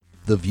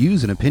The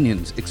views and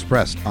opinions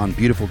expressed on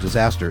Beautiful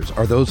Disasters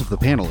are those of the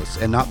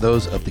panelists and not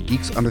those of the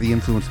Geeks Under the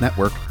Influence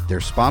Network, their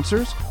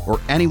sponsors, or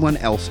anyone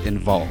else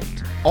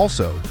involved.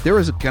 Also, there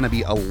is going to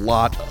be a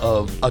lot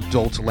of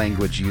adult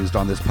language used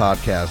on this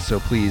podcast,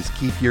 so please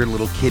keep your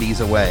little kitties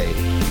away.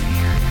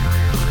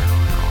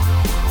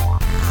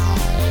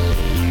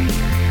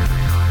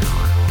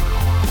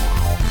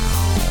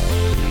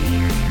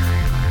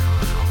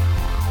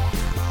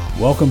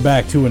 Welcome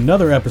back to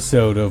another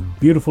episode of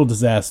Beautiful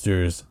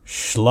Disasters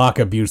Schlock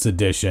Abuse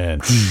Edition.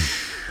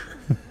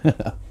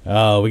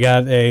 We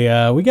got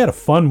a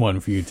fun one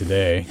for you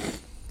today,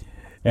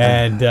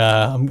 and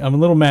I'm a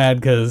little mad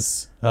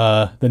because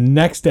the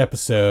next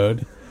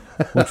episode,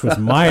 which was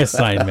my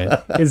assignment,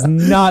 is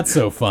not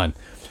so fun.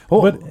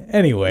 But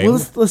anyway,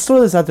 well, let's throw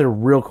this out there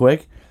real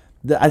quick.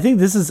 I think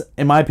this is,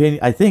 in my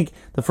opinion,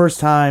 the first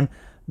time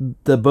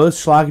the both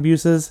Schlock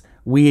Abuses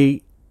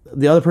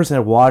the other person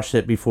had watched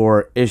it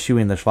before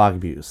issuing the Schlock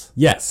Abuse.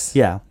 yes,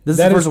 Yeah, this is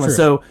That the first is one. true.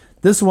 So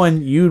this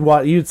one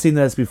you'd seen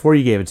this before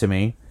you gave it to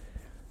me,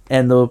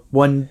 and the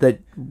one that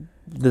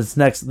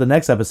the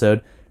next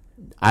episode,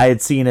 I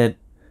had seen it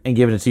and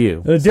given it to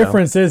you. the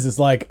difference is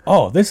like,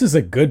 oh, this is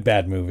a good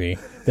bad movie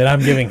that I'm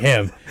giving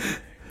him,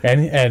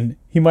 and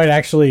he might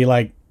actually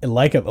like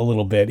it a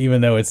little bit, even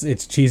though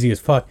it's cheesy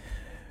as fuck.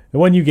 The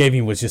one you gave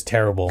me was just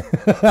terrible,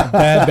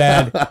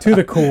 bad to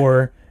the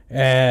core.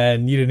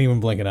 And you didn't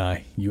even blink an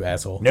eye, you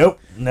asshole. Nope.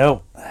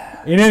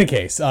 In any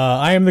case,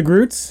 I am the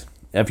Groots,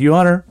 F.U.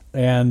 Hunter.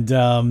 and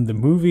the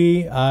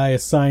movie I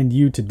assigned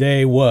you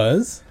today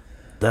was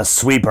The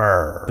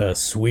Sweeper. The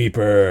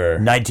Sweeper.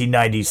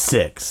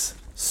 1996,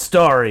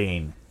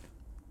 starring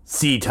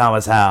C.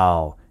 Thomas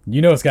Howell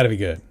You know it's got to be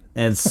good.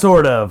 and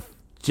sort of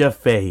Jeff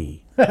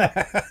Fahey.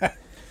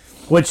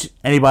 Which,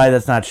 anybody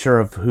that's not sure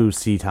of who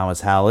C.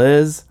 Thomas Howell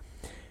is,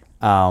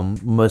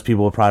 most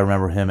people will probably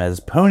remember him as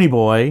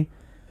Ponyboy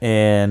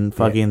in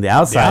fucking The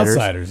Outsiders. The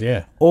Outsiders,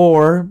 yeah.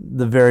 Or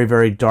the very,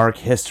 very dark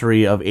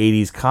history of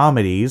 80s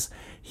comedies.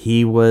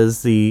 He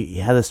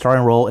had a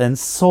starring role in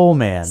Soul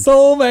Man.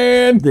 Soul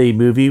Man. The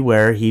movie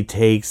where he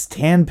takes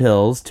tan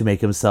pills to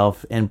make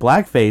himself in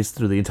blackface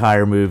through the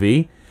entire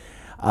movie,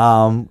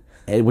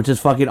 which is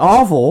fucking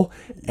awful.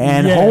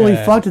 And Yeah. holy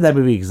fuck, did that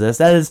movie exist?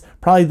 That is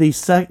probably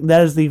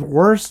that is the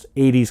worst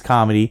 80s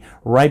comedy,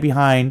 right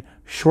behind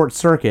Short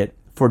Circuit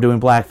for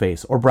doing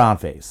blackface or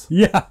brownface.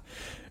 Yeah.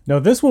 No,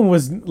 this one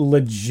was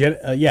legit.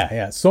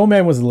 Soul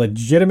Man was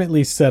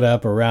legitimately set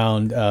up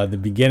around the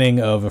beginning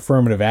of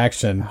affirmative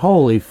action.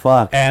 Holy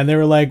fuck. And they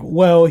were like,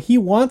 well, he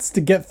wants to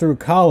get through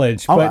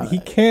college, but he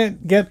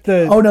can't get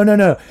the... Oh,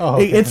 no. Oh,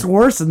 okay. It's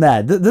worse than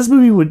that. This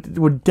movie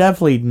would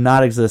definitely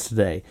not exist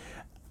today.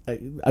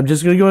 I'm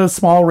just going to go on a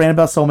small rant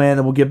about Soul Man,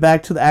 and we'll get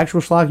back to the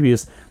actual Schlock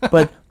Abuse.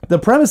 But the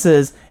premise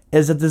is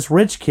that this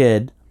rich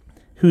kid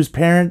his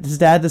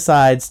dad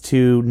decides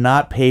to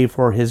not pay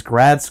for his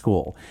grad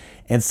school.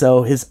 And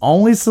so his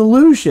only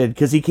solution,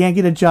 because he can't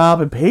get a job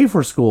and pay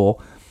for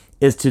school,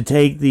 is to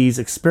take these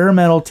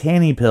experimental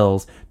tanning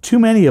pills, too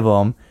many of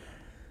them,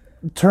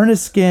 turn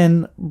his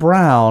skin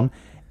brown,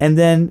 and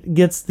then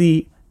gets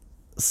the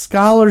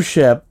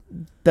scholarship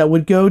that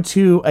would go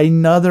to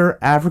another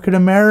African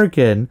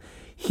American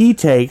he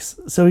takes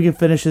so he can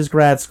finish his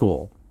grad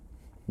school.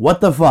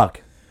 What the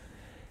fuck?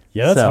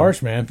 Yeah, that's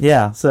harsh, man.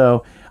 Yeah,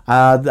 so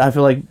I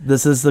feel like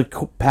this is the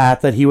path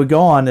that he would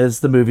go on,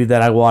 is the movie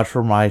that I watched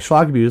for my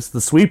Schlock Abuse,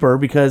 The Sweeper,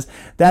 because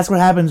that's what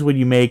happens when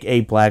you make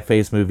a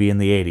blackface movie in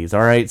the 80s.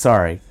 All right,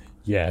 sorry.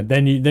 Yeah,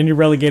 then you're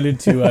relegated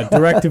to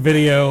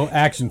direct-to-video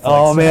action flicks.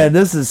 Oh, man,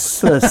 this is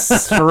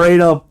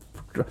straight up...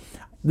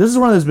 This is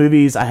one of those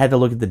movies I had to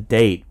look at the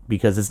date,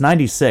 because it's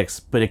 96,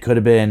 but it could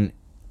have been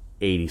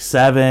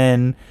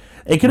 87.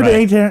 It could have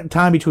been any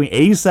time between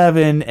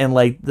 87 and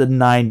like the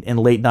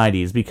late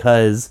 90s,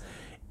 because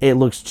it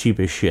looks cheap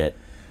as shit.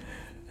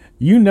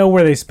 You know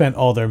where they spent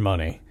all their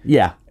money.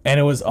 Yeah. And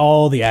it was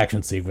all the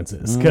action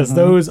sequences, because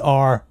those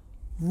are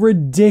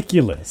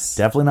ridiculous.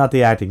 Definitely not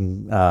the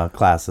acting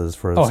classes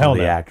for some hell of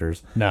the no.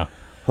 actors. No.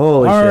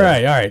 Holy shit. All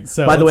right.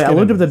 So By the way, let's I get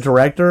looked into up the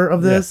director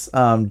of this,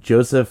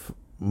 Joseph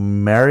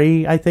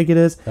Mary, I think it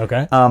is.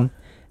 Okay.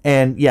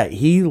 And yeah,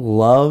 he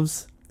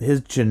loves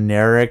his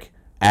generic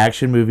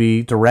action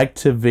movie,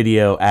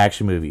 direct-to-video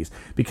action movies,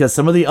 because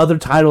some of the other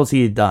titles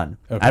he had done,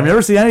 I've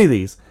never seen any of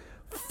these.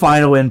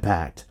 Final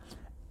Impact,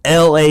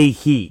 L.A.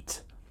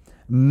 Heat,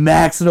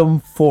 Maximum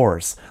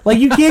Force. Like,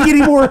 you can't get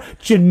any more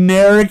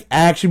generic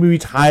action movie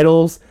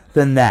titles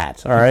than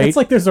that, all right? It's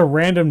like there's a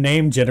random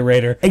name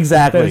generator.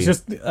 Exactly. That's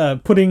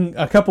just putting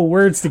a couple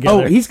words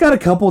together. Oh, he's got a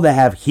couple that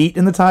have heat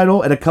in the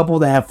title and a couple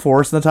that have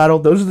force in the title.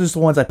 Those are just the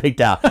ones I picked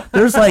out.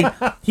 There's like,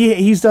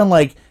 he's done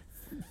like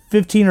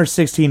 15 or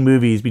 16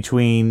 movies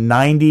between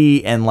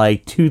 90 and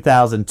like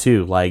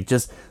 2002. Like,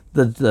 just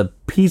the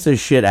piece of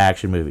shit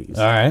action movies.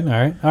 All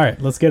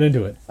right. Let's get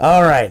into it.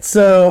 All right,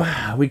 so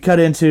let's get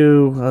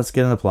into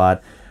the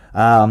plot.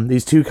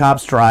 These two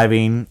cops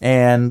driving,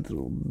 and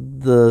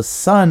the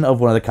son of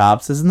one of the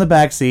cops is in the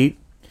back seat.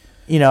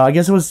 You know, I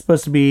guess it was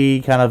supposed to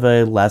be kind of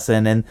a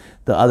lesson, and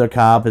the other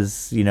cop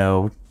is,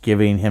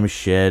 giving him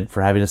shit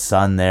for having a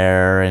son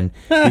there, and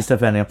he's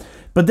defending him.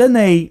 But then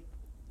they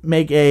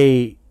make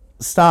a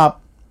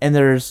stop, and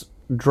there's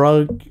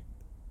drug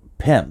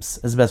pimps,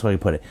 is the best way to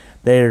put it.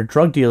 They're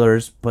drug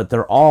dealers, but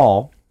they're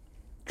all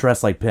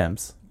dressed like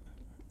pimps.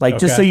 Like,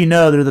 just so you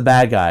know, they're the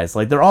bad guys.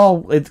 Like, they're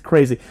all, it's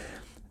crazy.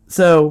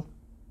 So,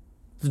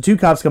 the two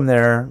cops come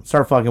there,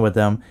 start fucking with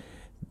them.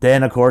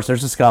 Then, of course,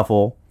 there's a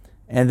scuffle.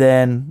 And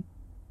then,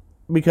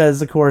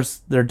 because, of course,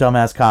 they're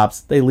dumbass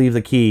cops, they leave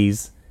the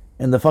keys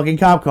in the fucking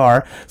cop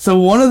car. So,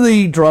 one of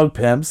the drug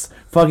pimps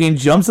fucking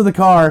jumps in the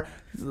car.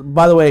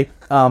 By the way,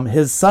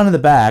 his son in the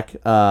back,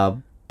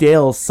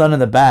 Dale's son in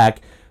the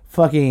back,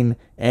 fucking,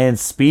 and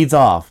speeds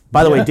off.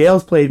 By the way,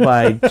 Dale's played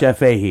by Jeff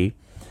Fahey.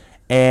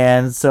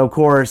 And so, of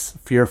course,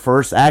 for your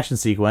first action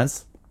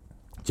sequence,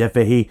 Jeff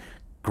Fahey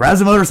grabs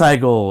a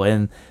motorcycle,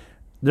 and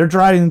they're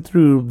driving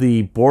through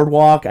the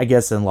boardwalk, I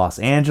guess, in Los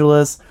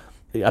Angeles,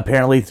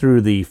 apparently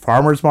through the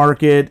farmer's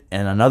market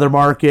and another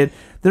market.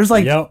 There's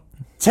like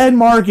 10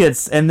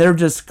 markets, and they're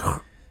just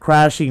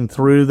crashing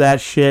through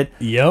that shit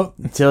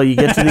until you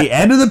get to the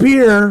end of the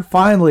pier,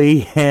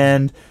 finally,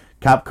 and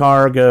cop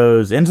car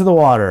goes into the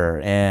water,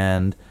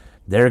 and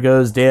there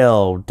goes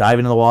Dale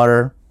diving in the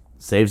water,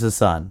 saves his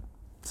son.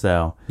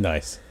 So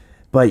nice.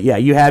 But yeah,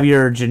 you have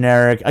your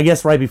generic, I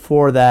guess right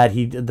before that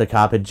the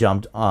cop had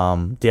jumped,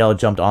 Dale had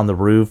jumped on the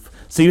roof.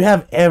 So you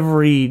have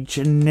every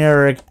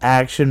generic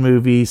action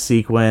movie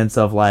sequence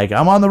of like,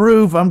 I'm on the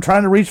roof, I'm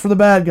trying to reach for the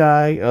bad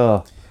guy.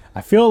 Ugh.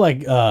 I feel like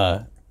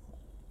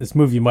this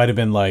movie might have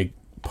been like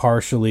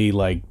partially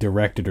like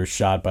directed or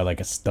shot by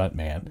like a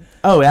stuntman.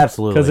 Oh,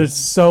 absolutely. Because there's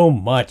so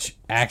much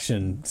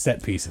action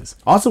set pieces.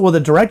 Also, well, the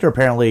director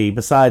apparently,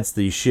 besides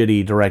the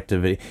shitty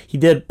directive, he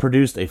did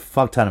produce a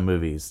fuck ton of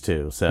movies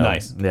too. So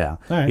nice. Yeah.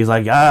 Right. He's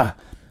like,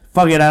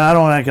 fuck it, I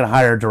don't want to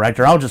hire a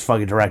director. I'll just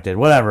fucking direct it.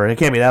 Whatever. It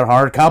can't be that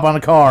hard. Cop on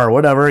a car,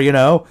 whatever, you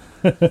know.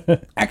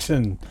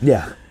 Action.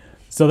 Yeah.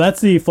 So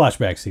that's the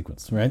flashback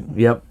sequence, right?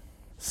 Yep.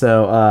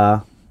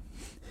 So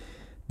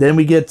then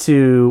we get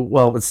to,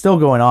 well, it's still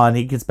going on.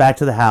 He gets back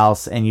to the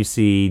house, and you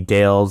see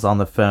Dale's on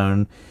the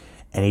phone,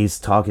 and he's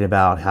talking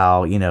about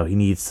how, you know, he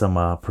needs some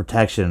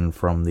protection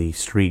from the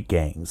street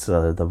gangs,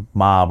 the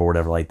mob or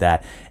whatever like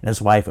that. And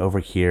his wife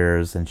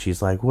overhears, and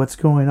she's like, what's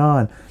going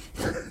on?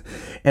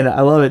 And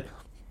I love it.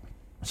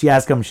 She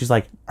asks him, she's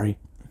like,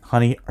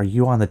 honey, are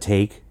you on the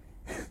take?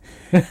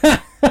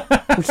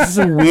 Which is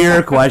a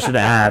weird question to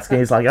ask. And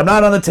he's like, I'm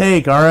not on the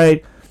take, all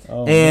right?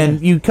 Oh, and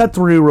man. You cut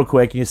through real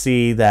quick, and you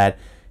see that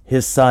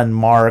his son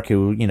Mark,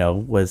 who, you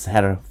know,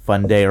 had a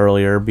fun day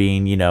earlier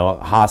being, you know,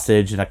 a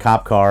hostage in a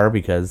cop car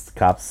because the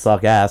cops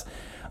suck ass.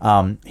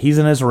 He's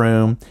in his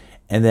room,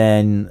 and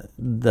then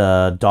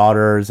the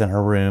daughter's in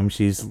her room.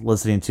 She's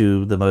listening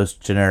to the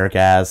most generic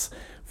ass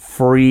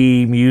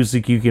free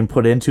music you can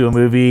put into a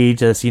movie.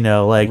 Just, you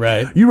know, like,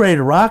 right. You ready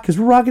to rock? Because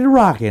we're rocking and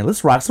rocking.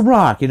 Let's rock some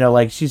rock. You know,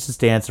 like, she's just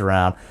dancing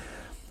around.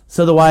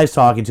 So the wife's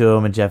talking to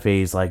him, and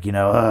Jeffy's like, you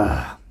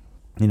know,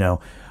 I'm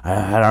not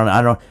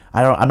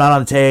on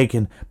the take,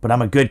 but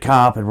I'm a good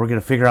cop, and we're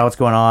gonna figure out what's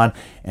going on.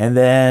 And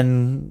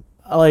then,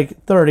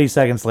 like 30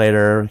 seconds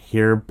later,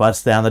 here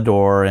busts down the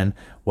door, and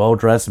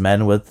well-dressed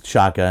men with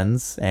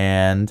shotguns,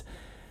 and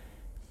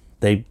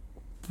they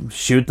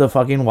shoot the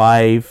fucking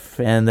wife,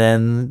 and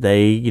then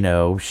they, you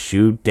know,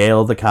 shoot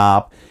Dale the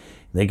cop.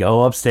 They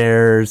go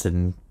upstairs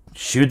and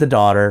shoot the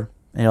daughter,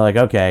 and you're like,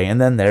 okay.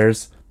 And then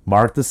there's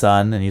Mark the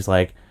son, and he's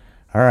like,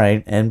 all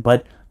right.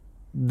 But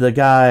the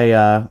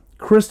guy,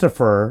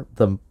 Christopher,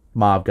 the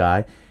mob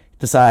guy,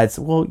 decides,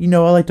 well, you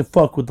know, I like to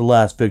fuck with the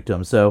last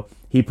victim. So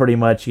he pretty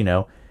much, you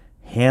know,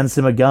 hands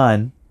him a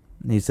gun.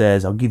 And he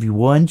says, I'll give you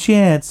one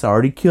chance.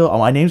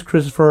 My name's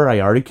Christopher. I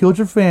already killed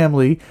your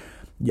family.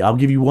 I'll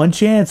give you one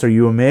chance. Are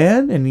you a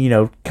man? And, you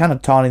know, kind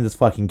of taunting this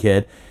fucking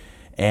kid.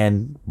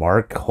 And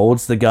Mark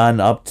holds the gun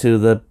up to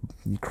the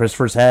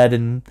Christopher's head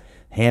and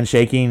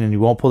handshaking, and he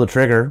won't pull the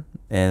trigger.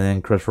 And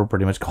then Christopher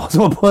pretty much calls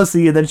him a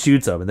pussy and then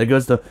shoots him. And then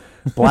goes to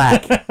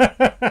black.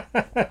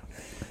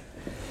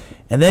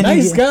 And then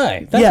nice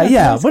guy.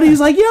 Nice but he's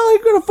like, yeah,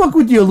 I'm gonna fuck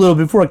with you a little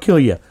before I kill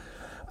you.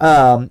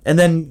 And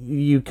then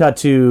you cut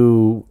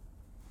to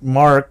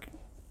Mark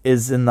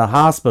is in the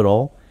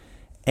hospital,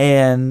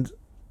 and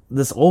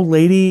this old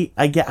lady,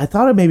 I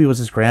thought it maybe was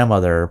his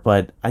grandmother,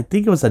 but I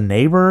think it was a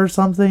neighbor or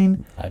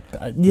something.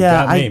 Man.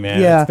 Yeah,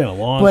 It's been a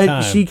long time.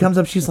 But she comes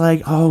up, she's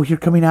like, oh, you're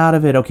coming out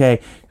of it. Okay,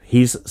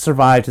 he's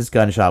survived his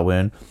gunshot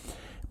wound.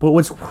 But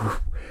what's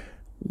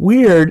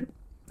weird,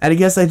 and I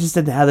guess I just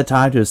didn't have the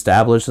time to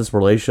establish this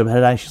relationship.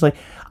 And she's like,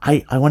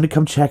 I wanted to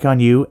come check on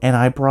you, and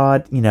I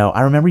brought, you know,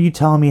 I remember you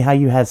telling me how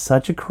you had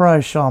such a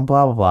crush on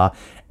blah, blah, blah.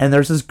 And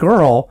there's this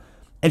girl,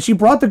 and she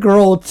brought the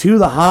girl to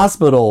the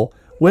hospital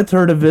with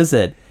her to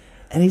visit.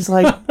 And he's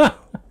like,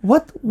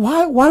 what?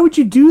 Why would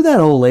you do that,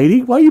 old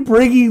lady? Why are you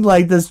bringing,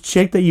 like, this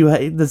chick that you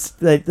had,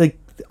 that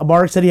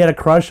Mark said he had a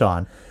crush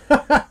on?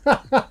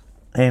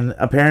 And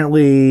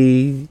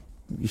apparently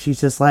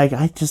she's just like,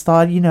 I just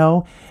thought, you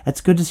know,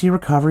 it's good to see you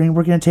recovering.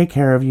 We're going to take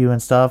care of you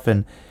and stuff.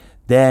 And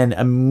then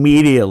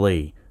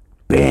immediately,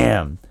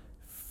 bam,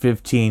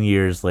 15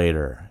 years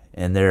later,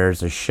 and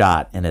there's a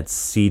shot, and it's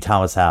C.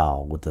 Thomas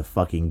Howell with the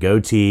fucking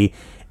goatee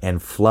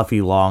and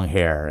fluffy long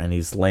hair, and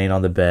he's laying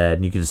on the bed,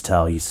 and you can just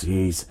tell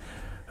he's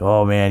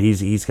oh man,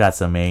 he's got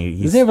some.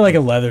 Does he have like a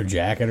leather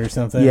jacket or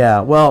something?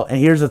 Yeah. Well, and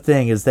here's the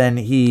thing: is then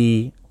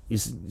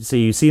so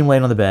you see him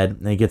laying on the bed,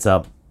 and he gets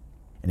up,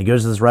 and he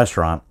goes to this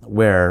restaurant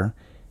where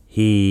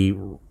he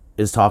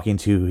is talking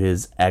to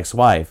his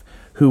ex-wife,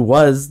 who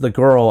was the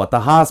girl at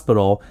the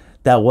hospital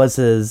that was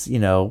his,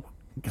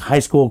 high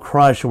school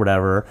crush or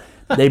whatever.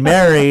 They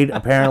married.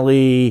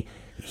 Apparently,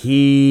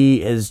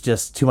 he is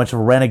just too much of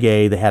a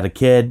renegade. They had a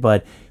kid,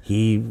 but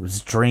he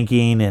was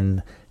drinking,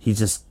 and he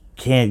just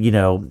can't,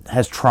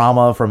 has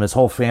trauma from his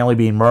whole family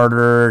being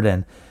murdered.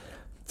 And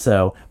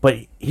so, but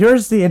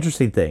here's the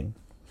interesting thing.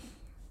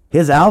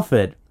 His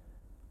outfit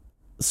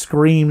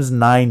screams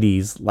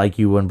 90s like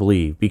you wouldn't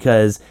believe,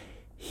 because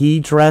he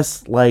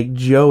dressed like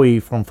Joey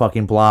from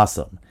fucking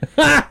Blossom.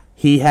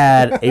 He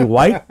had a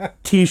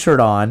white t-shirt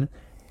on,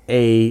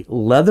 a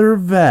leather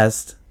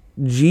vest,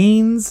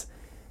 jeans,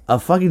 a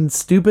fucking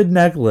stupid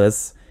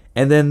necklace,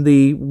 and then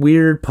the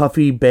weird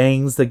puffy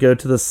bangs that go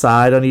to the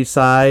side on each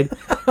side.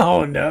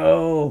 Oh,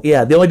 no.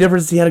 Yeah, the only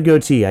difference is he had a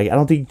goatee. I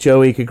don't think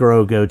Joey could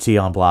grow a goatee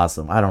on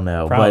Blossom. I don't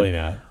know. Probably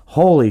not.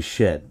 Holy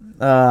shit.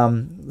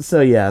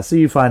 So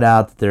you find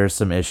out that there's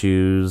some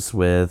issues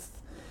with,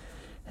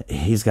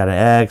 he's got an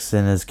ex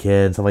and his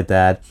kid and stuff like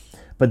that.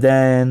 But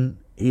then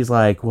he's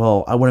like,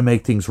 well, I want to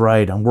make things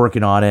right. I'm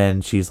working on it.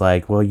 And she's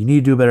like, well, you need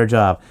to do a better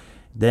job.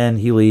 Then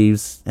he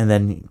leaves, and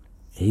then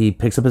he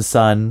picks up his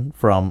son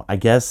from, I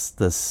guess,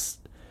 the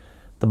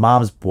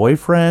mom's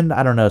boyfriend.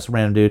 I don't know, some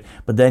random dude.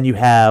 But then you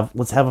have,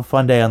 let's have a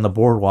fun day on the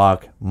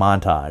boardwalk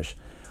montage.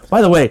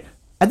 By the way,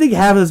 I think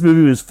half of this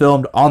movie was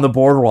filmed on the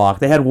boardwalk.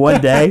 They had one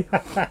day,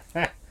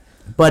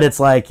 but it's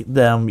like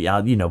them,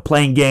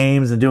 playing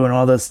games and doing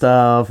all this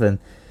stuff, and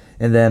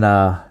then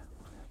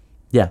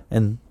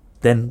and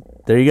then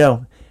there you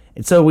go.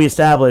 And so we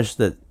established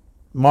that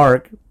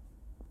Mark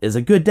is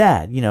a good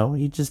dad.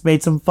 He just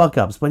made some fuck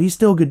ups, but he's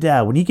still a good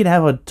dad. When he can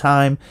have a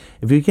time,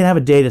 if he can have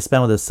a day to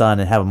spend with his son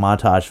and have a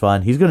montage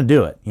fun, he's going to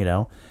do it.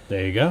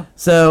 There you go.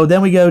 So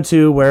then we go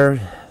to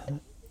where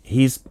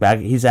he's back.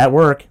 He's at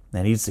work,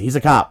 and he's a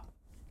cop.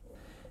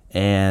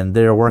 And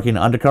they're working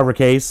an undercover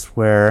case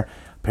where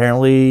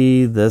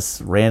apparently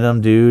this random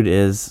dude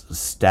is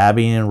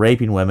stabbing and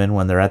raping women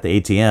when they're at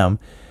the ATM.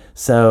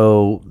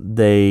 So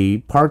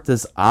they park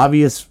this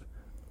obvious,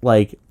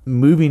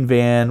 moving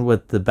van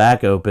with the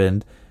back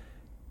opened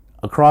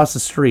across the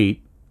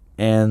street,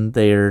 and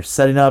they're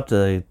setting up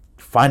to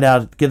find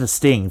out, get a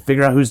sting,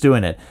 figure out who's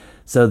doing it.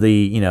 So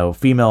the,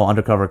 female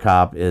undercover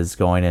cop is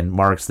going, and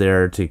Mark's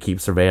there to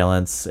keep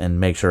surveillance and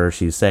make sure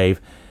she's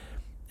safe.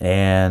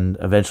 And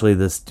eventually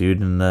this dude,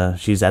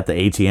 she's at the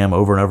ATM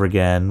over and over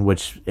again,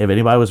 which if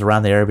anybody was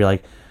around the area, would be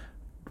like,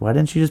 why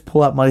didn't she just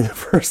pull out money the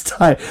first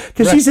time?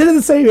 Because she's hitting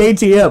the same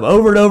ATM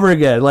over and over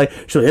again.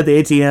 She'll hit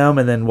the ATM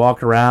and then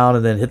walk around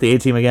and then hit the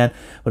ATM again.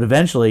 But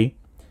eventually,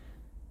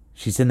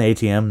 she's in the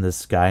ATM, and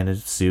this guy in a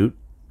suit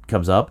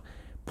comes up,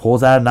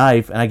 pulls out a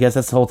knife, and I guess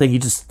that's the whole thing. He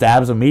just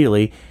stabs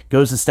immediately,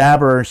 goes to stab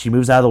her, she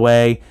moves out of the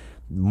way.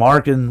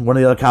 Mark and one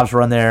of the other cops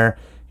run there,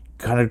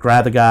 kind of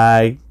grab the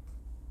guy.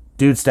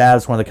 Dude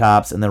stabs one of the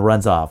cops and then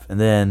runs off. And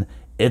then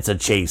it's a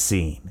chase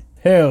scene.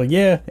 Hell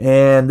yeah.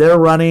 And they're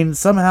running.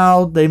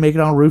 Somehow they make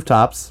it on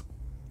rooftops.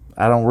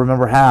 I don't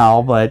remember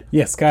how, but...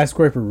 Yeah,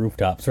 skyscraper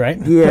rooftops, right?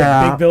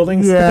 Yeah. Big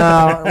buildings.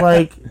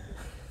 Yeah,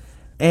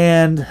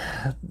 And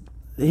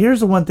here's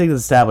the one thing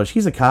that's established.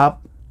 He's a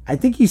cop. I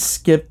think he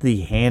skipped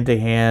the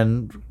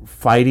hand-to-hand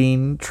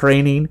fighting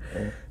training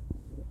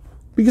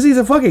because he's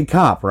a fucking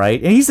cop, right?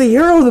 And he's the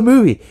hero of the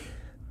movie.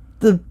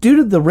 The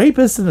dude, the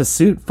rapist in the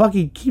suit,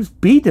 fucking keeps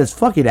beating his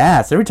fucking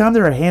ass every time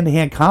they're in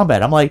hand-to-hand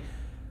combat. I'm like,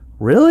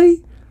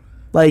 really?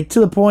 To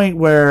the point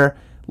where,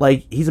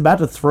 he's about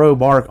to throw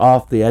Mark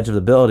off the edge of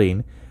the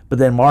building, but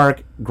then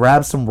Mark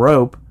grabs some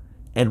rope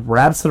and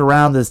wraps it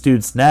around this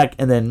dude's neck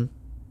and then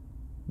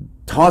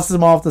tosses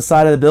him off the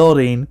side of the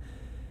building,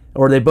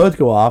 or they both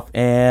go off,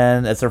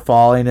 and as they're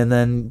falling, and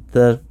then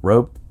the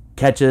rope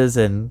catches,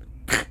 and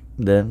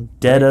then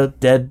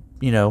dead,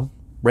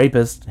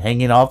 rapist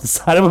hanging off the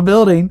side of a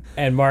building.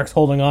 And Mark's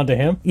holding on to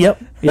him?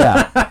 Yep.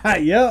 Yeah.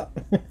 Yep.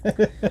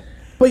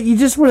 But you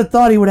just would have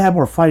thought he would have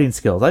more fighting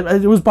skills.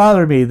 It was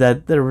bothering me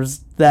that there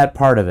was that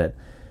part of it.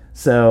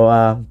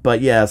 So,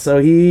 but yeah, so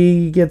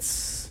he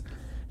gets...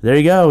 There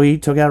you go. He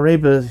took out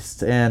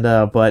rapist, and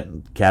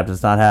but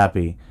Captain's not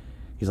happy.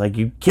 He's like,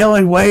 you're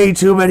killing way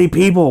too many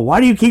people. Why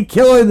do you keep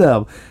killing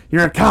them?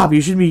 You're a cop.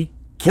 You should be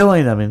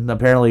killing them. And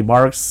apparently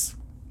Mark's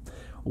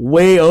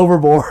way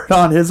overboard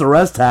on his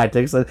arrest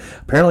tactics, and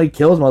apparently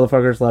kills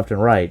motherfuckers left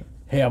and right.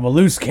 Hey, I'm a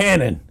loose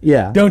cannon.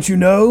 Yeah. Don't you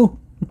know?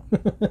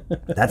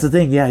 That's the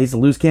thing. Yeah, he's a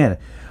loose cannon.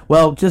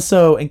 Well, just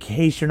so in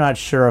case you're not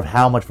sure of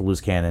how much of a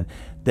loose cannon,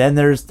 then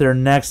there's their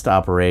next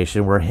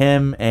operation where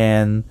him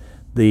and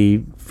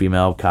the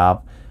female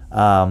cop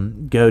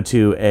go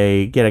to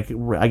a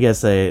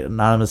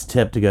anonymous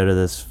tip to go to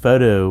this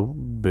photo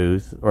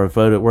booth or a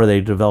photo where they're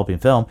developing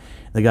film.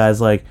 The guy's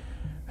like,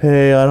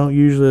 hey, I don't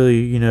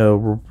usually,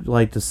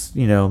 like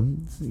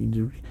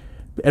to,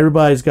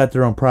 everybody's got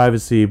their own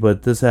privacy,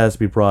 but this has to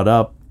be brought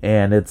up.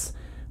 And it's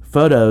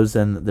photos,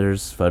 and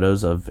there's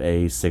photos of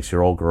a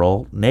 6-year-old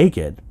girl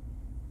naked.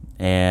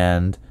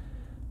 And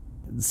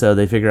so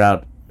they figure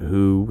out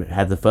who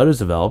had the photos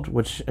developed,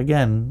 which,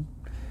 again,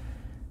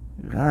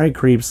 all right,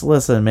 creeps,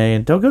 listen,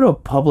 man, don't go to a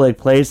public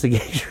place to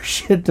get your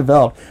shit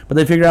developed. But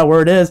they figure out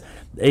where it is.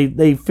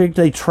 They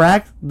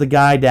track the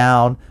guy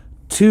down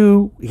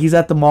to, he's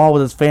at the mall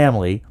with his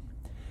family.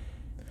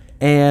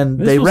 And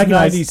This they was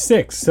recognize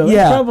 96, so they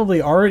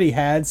probably already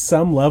had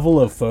some level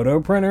of photo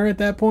printer at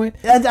that point.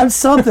 That's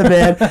something,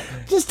 man.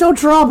 Just don't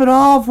drop it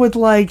off with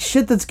like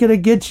shit that's gonna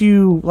get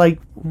you like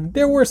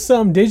There were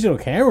some digital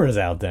cameras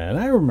out then.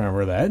 I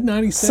remember that.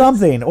 96.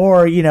 something,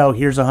 or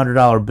here's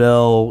 $100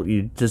 bill.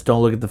 You just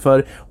don't look at the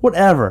photo,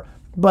 whatever.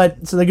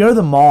 But so they go to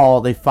the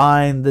mall. They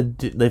find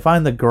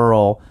the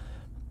girl,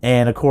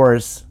 and of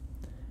course,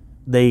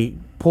 they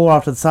pull her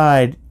off to the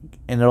side,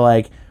 and they're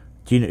like,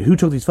 "Do you know who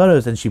took these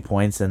photos?" And she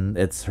points, and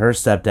it's her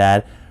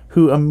stepdad,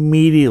 who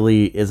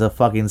immediately is a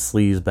fucking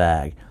sleaze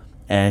bag.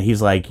 And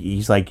he's like,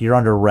 "You're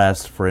under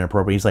arrest for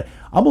inappropriate." He's like,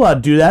 "I'm allowed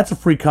to do that. It's a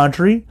free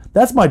country.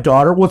 That's my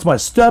daughter. Well, it's my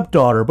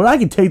stepdaughter, but I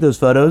can take those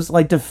photos."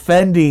 Like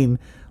defending,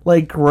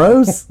 like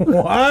gross.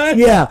 What?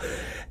 Yeah.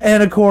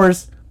 And of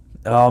course,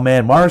 oh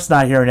man, Mark's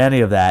not hearing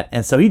any of that,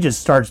 and so he just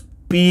starts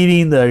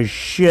beating the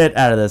shit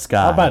out of this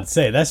guy. I'm about to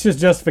say, that's just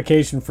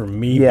justification for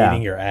me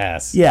beating your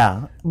ass.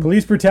 Yeah.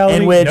 Police brutality?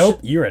 In which, nope,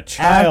 you're a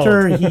child.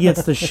 After he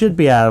gets the shit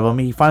beat out of him,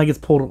 he finally gets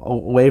pulled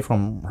away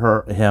from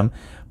him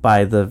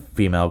by the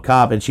female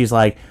cop, and she's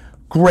like,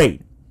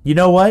 "Great. You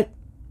know what?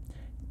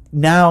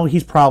 Now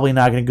he's probably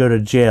not going to go to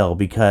jail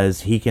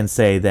because he can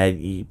say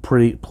that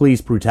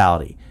police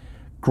brutality.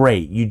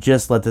 Great. You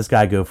just let this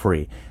guy go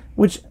free."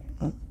 Which,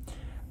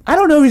 I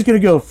don't know if he's going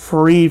to go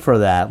free for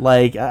that.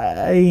 Like,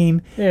 I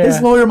mean,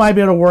 his lawyer might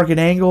be able to work an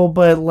angle,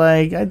 but,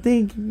 like, I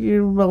think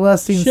you're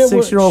molesting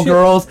 6-year-old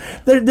girls.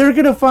 They're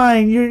going to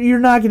find you're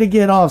not going to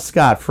get off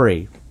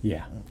scot-free.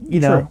 Yeah.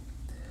 True.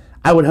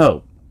 I would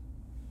hope.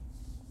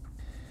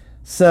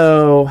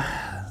 So,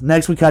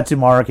 next we cut to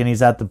Mark, and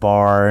he's at the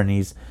bar, and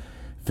he's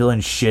feeling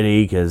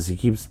shitty because he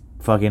keeps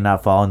fucking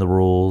not following the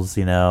rules,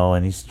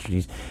 and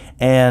he's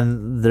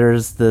and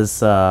there's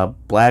this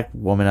black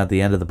woman at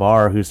the end of the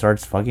bar who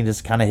starts fucking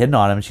just kind of hitting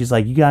on him. And she's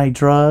like, "You got any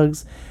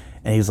drugs?"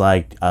 And he's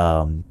like,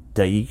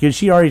 because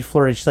she already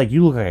flirted. She's like,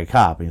 "You look like a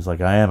cop." And he's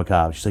like, "I am a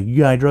cop." She's like, "You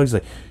got any drugs?"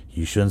 He's like,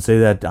 "You shouldn't say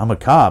that. I'm a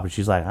cop." And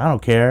she's like, "I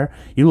don't care.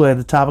 You look like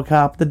the type of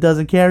cop that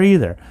doesn't care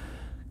either."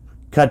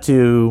 Cut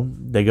to,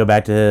 they go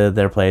back to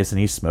their place, and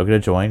he's smoking a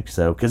joint.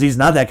 So, because he's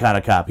not that kind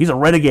of cop. He's a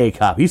renegade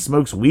cop. He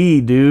smokes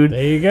weed, dude.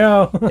 There you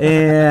go.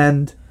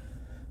 And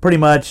pretty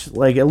much,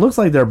 like, it looks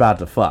like they're about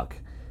to fuck.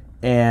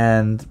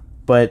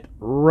 But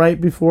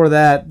right before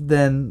that,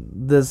 then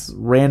this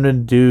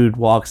random dude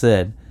walks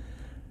in.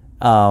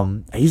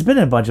 He's been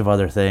in a bunch of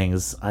other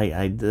things.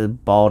 The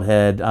bald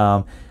head.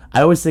 I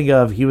always think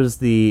of, he was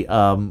the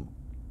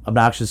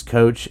obnoxious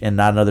coach in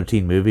Not Another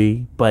Teen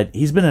Movie, but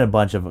he's been in a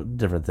bunch of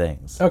different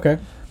things. Okay.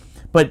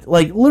 But,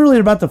 like, literally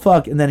about to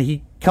fuck, and then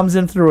he comes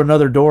in through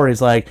another door, and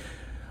he's like,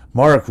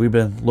 "Mark, we've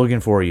been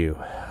looking for you.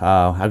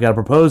 I've got a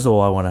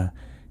proposal I want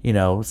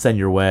to, send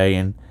your way,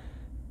 and,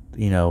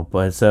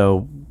 but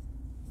so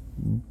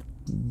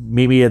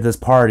meet me at this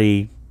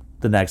party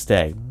the next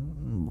day."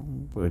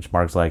 Which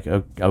Mark's like,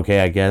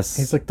 "Okay, I guess."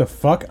 He's like, "The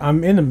fuck?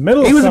 I'm in the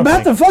middle of He was something."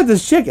 about to fuck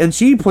this chick, and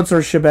she puts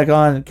her shit back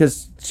on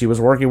because she was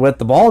working with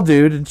the bald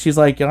dude, and she's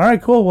like, "All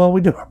right, cool, well,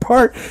 we do our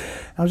part."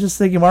 I was just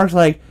thinking, Mark's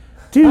like,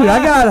 "Dude,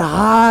 I got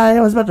high.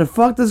 I was about to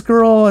fuck this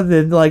girl, and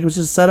then, like, it was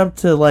just set up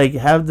to, like,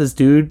 have this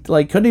dude,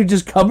 like, couldn't he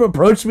just come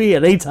approach me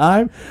at any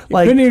time?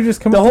 Like, couldn't he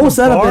just come the up to whole the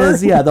setup bar?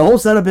 the whole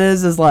setup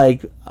is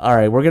like, all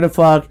right, we're gonna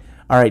fuck.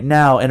 All right,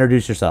 now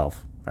introduce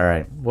yourself. All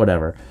right,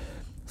 whatever."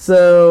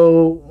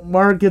 So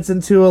Mark gets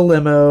into a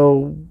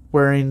limo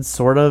wearing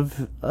sort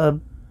of a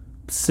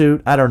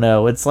suit. I don't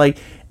know. It's like,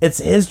 it's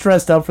his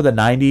dressed up for the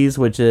 90s,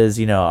 which is,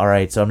 all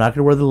right, so I'm not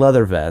going to wear the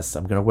leather vest.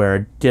 I'm going to wear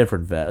a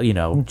different vest,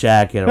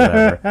 jacket or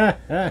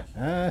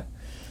whatever.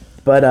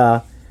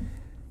 But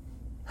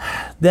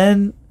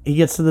then he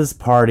gets to this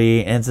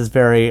party, and it's this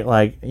very,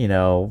 like,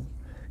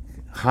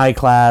 high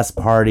class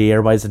party.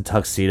 Everybody's in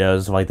tuxedos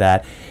and stuff like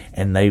that.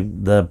 And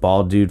the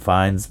bald dude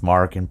finds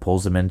Mark and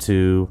pulls him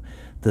into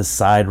the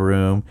side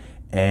room.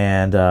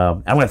 And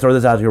I'm going to throw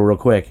this out here real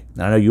quick,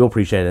 and I know you'll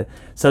appreciate it.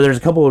 So there's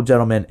a couple of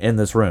gentlemen in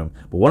this room,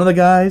 but one of the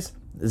guys,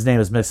 his name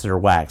is Mr.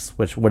 Wax,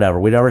 which, whatever,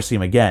 we never see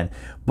him again.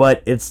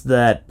 But it's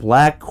that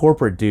black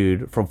corporate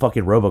dude from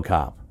fucking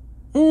RoboCop.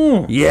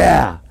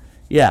 Yeah.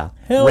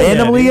 Hell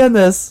randomly yeah, in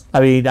this.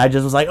 I mean, I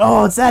just was like,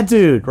 "Oh, it's that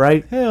dude,"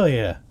 right? Hell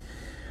yeah.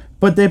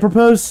 But they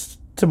propose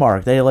to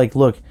Mark. They like,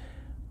 "Look,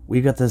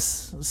 we've got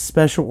this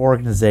special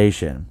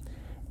organization,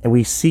 and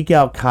we seek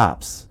out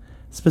cops,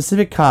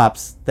 specific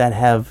cops that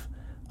have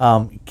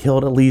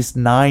killed at least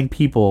 9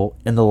 people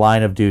in the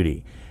line of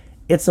duty."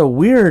 It's a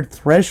weird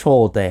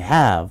threshold they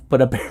have,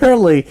 but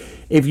apparently,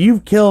 if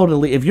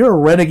you're a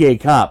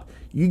renegade cop,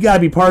 you got to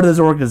be part of this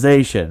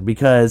organization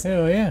because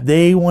Hell yeah.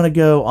 they want to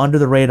go under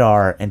the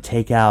radar and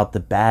take out the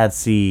bad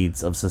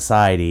seeds of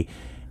society.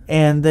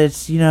 And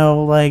that's,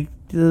 like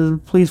the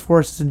police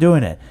force isn't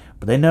doing it.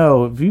 But they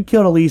know if you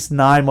killed at least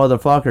 9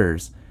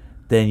 motherfuckers,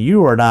 then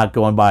you are not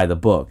going by the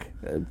book,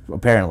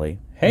 apparently.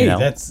 Hey,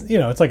 that's,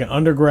 it's like an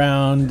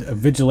underground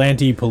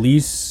vigilante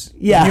police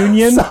Yeah,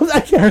 union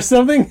something- or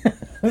something.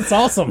 That's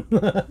awesome.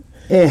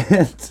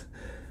 And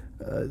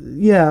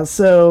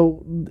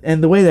so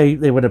and the way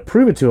they would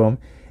approve it to him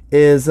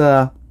is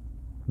the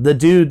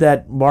dude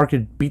that Mark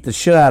had beat the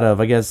shit out of,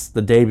 I guess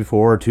the day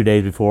before or 2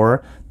 days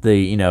before,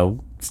 the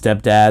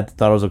stepdad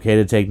thought it was okay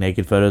to take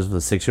naked photos of a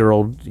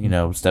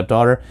 6-year-old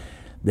stepdaughter.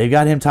 They've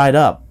got him tied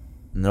up,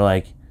 and they're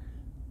like,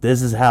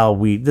 this is how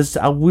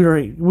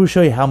we'll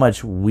show you how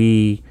much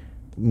we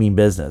mean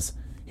business.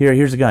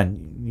 Here's a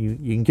gun, you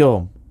can kill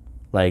him,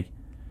 like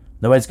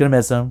nobody's gonna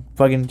miss him,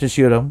 fucking just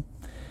shoot him.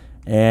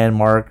 And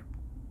Mark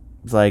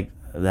was like,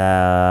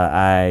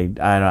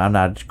 I'm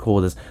not cool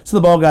with this. So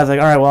the bald guy's like,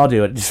 all right, well, I'll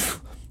do it. Just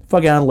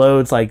fucking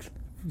unloads like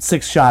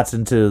 6 shots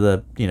into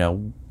the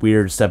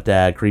weird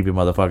stepdad creepy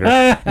motherfucker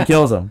and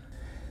kills him.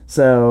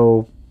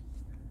 So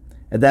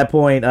at that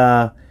point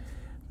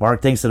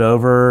Mark thinks it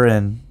over,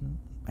 and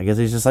I guess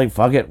he's just like,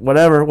 fuck it,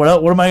 whatever, what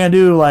am I gonna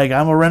do? Like,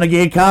 I'm a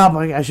renegade cop,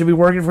 I should be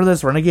working for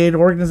this renegade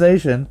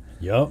organization.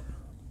 Yup.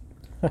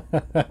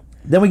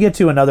 Then we get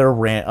to another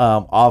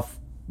off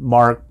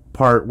Mark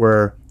part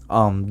where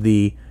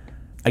the,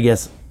 I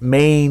guess,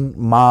 main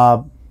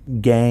mob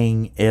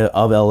gang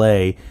of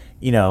LA,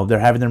 they're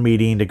having their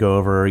meeting to go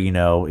over,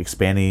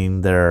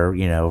 expanding their,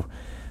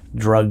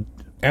 drug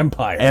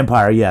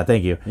empire. Yeah,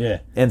 thank you. Yeah.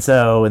 And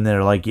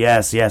they're like,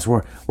 yes,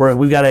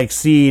 we've got to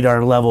exceed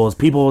our levels.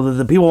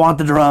 The people want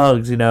the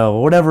drugs,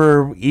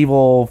 whatever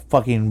evil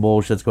fucking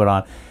bullshit's going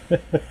on.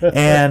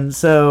 And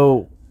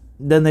so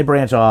then they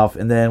branch off,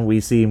 and then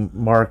we see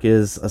Mark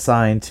is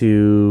assigned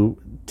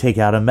to take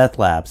out a meth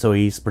lab. So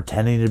he's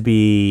pretending to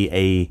be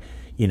a,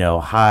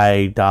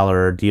 high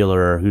dollar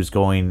dealer who's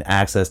going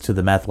access to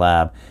the meth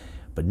lab.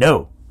 But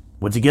no,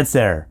 once he gets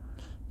there,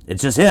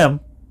 it's just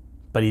him.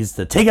 But he's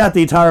to take out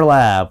the entire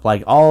lab,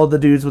 like all the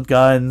dudes with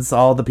guns,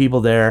 all the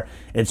people there.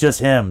 It's just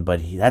him.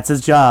 But that's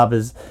his job.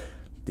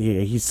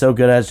 He's so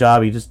good at his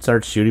job. He just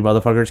starts shooting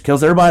motherfuckers,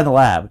 kills everybody in the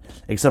lab,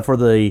 except for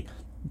the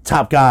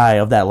top guy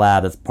of that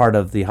lab that's part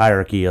of the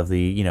hierarchy of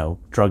the,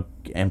 drug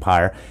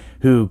empire,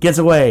 who gets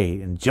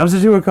away and jumps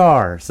into a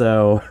car.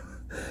 So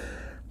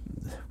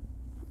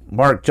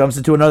Mark jumps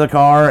into another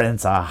car, and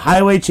it's a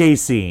highway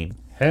chase scene.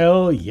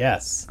 Hell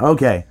yes.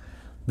 Okay.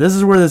 This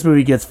is where this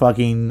movie gets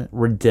fucking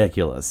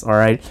ridiculous, all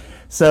right?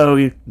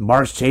 So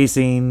Mark's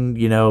chasing,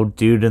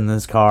 dude in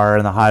this car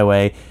in the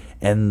highway,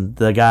 and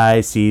the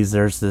guy sees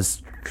there's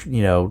this,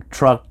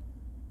 truck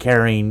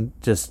carrying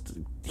just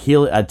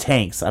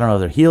tanks. I don't know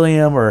if they're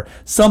helium or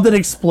something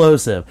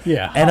explosive.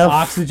 Yeah, and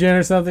oxygen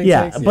or something.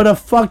 Yeah, tanks? But a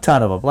fuck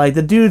ton of them. Like,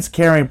 the dude's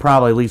carrying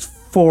probably at least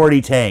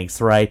 40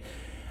 tanks, right?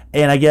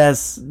 And I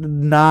guess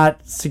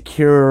not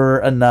secure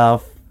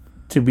enough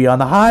to be on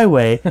the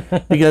highway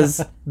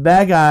because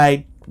bad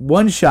guy,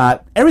 one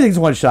shot. Everything's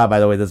one shot, by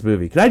the way, this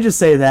movie. Can I just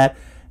say that?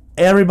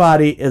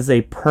 Everybody is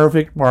a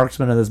perfect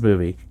marksman in this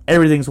movie.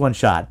 Everything's one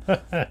shot.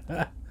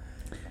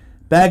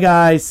 Bad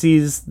guy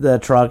sees the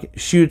truck,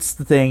 shoots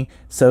the thing,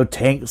 so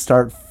tanks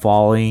start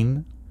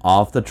falling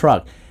off the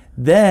truck.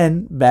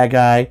 Then bad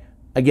guy,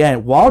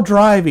 again, while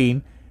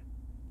driving,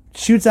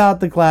 shoots out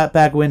the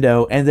back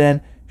window and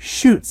then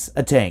shoots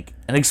a tank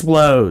and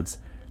explodes.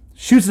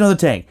 Shoots another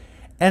tank.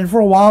 And for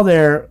a while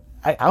there,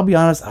 I'll be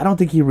honest, I don't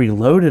think he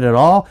reloaded at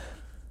all.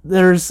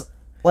 There's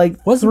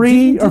like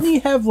didn't he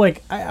have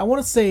like I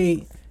want to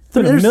say it's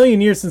been a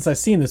million years since I've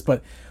seen this,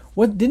 but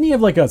didn't he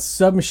have like a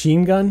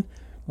submachine gun,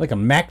 like a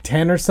Mac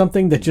 10 or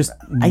something that just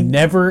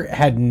never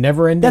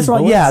ending that's what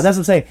bullets? Yeah, that's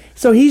what I'm saying.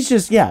 So he's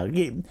just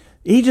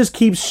he just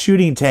keeps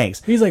shooting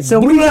tanks. He's like,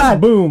 so we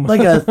got boom, like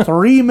a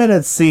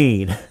 3-minute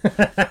scene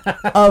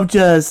of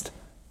just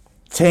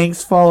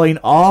tanks falling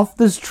off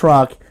this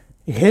truck,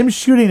 him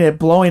shooting it,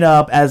 blowing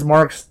up as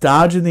Mark's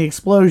dodging the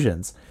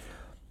explosions.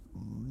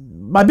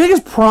 My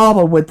biggest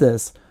problem with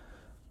this,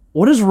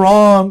 what is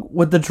wrong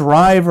with the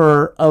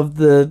driver of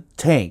the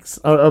tanks,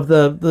 of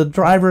the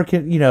driver, of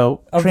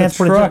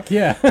transporting the truck,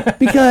 yeah.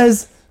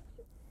 because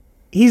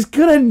he's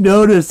gonna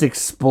notice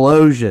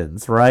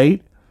explosions,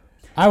 right?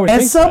 I would At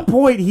think some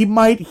point, he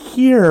might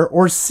hear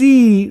or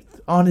see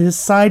on his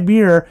side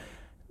mirror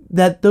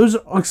that those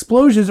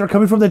explosions are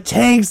coming from the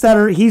tanks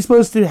that he's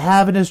supposed to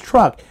have in his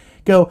truck.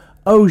 Go,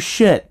 oh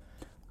shit,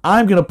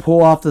 I'm going to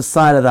pull off the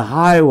side of the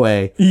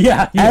highway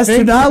as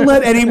to not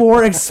let any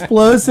more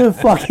explosive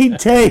fucking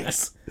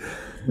tanks.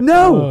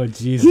 No. Oh,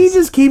 Jesus. He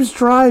just keeps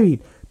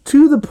driving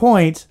to the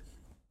point.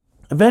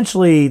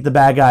 Eventually, the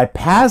bad guy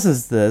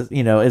passes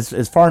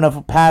is far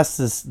enough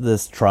past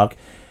this truck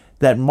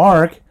that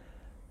Mark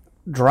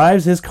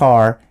drives his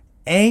car,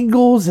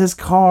 angles his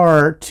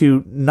car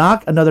to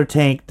knock another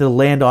tank to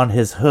land on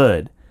his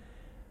hood.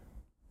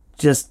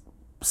 Just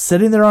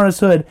sitting there on his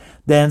hood,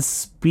 then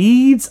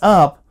speeds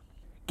up,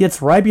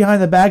 gets right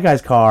behind the bad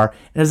guy's car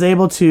and is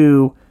able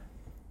to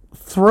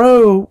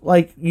throw,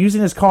 like,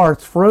 using his car,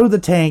 throw the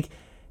tank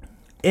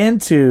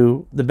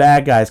into the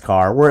bad guy's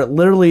car, where it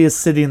literally is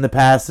sitting in the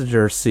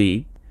passenger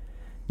seat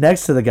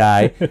next to the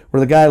guy, where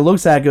the guy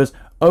looks at it and goes,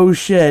 oh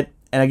shit.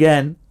 And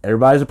again,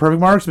 everybody's a perfect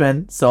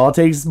marksman, so all it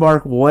takes is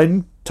mark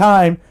one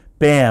time,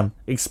 bam,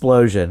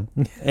 explosion.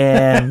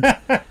 And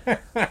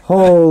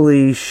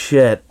holy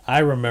shit. I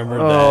remember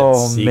that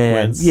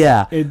sequence. Man.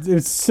 Yeah.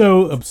 It's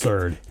so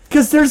absurd.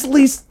 Because there's at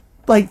least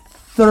like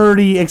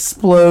 30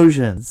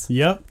 explosions.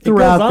 Yep.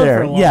 Throughout there.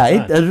 For a long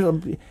Yeah.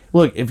 time.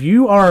 Look, if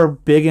you are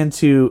big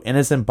into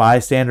innocent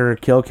bystander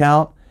kill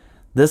count,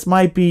 this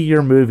might be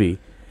your movie.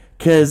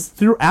 Because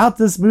throughout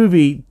this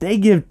movie, they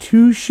give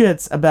two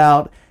shits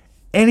about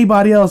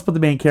anybody else but the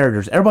main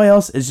characters. Everybody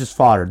else is just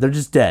fodder. They're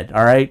just dead,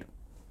 all right?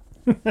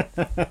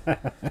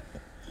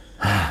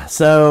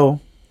 So,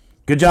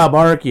 good job,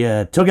 Mark.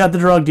 You took out the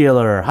drug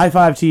dealer. High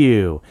five to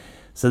you.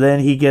 So then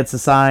he gets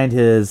assigned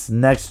his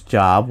next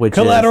job, which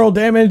Collateral is...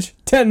 damage,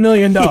 $10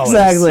 million.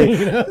 Exactly.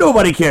 You know?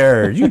 Nobody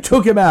cares. You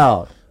took him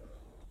out.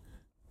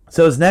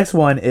 So his next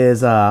one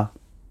is they're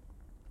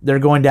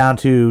going down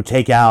to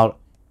take out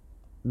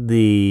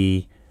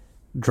the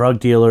drug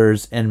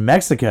dealers in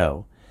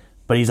Mexico.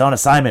 But he's on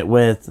assignment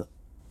with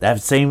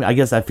that same, I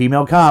guess, that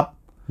female cop.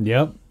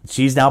 Yep.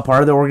 She's now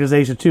part of the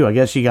organization too. I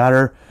guess she got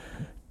her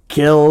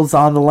kills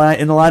on the line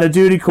in the line of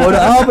duty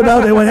quota up and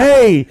up. They went,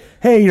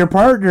 hey, your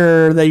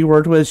partner that you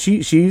worked with,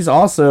 she's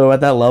also at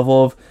that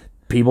level of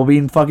people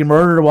being fucking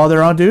murdered while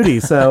they're on duty.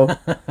 So,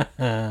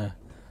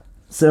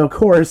 so of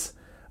course,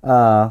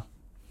 they're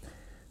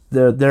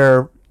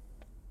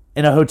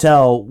in a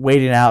hotel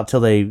waiting out till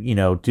they,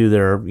 do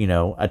their,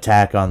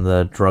 attack on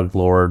the drug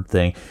lord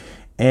thing.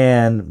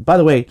 And by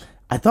the way,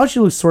 I thought she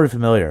looked sort of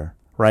familiar,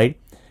 right?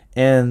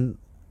 And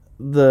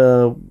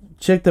the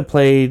chick that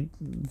played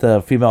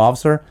the female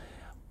officer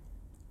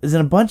is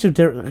in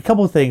a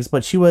couple of things,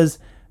 but she was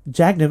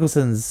Jack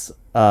Nicholson's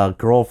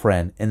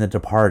girlfriend in The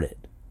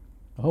Departed.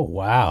 Oh,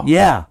 wow.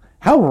 Yeah.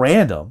 How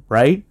random,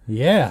 right?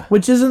 Yeah.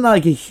 Which isn't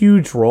like a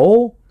huge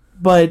role,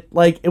 but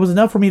like it was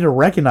enough for me to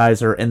recognize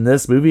her in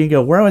this movie and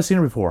go, where have I seen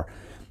her before?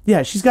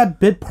 Yeah, she's got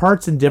bit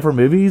parts in different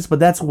movies, but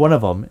that's one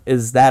of them,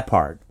 is that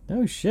part.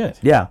 Oh, shit.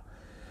 Yeah.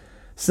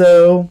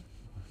 So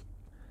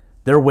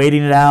they're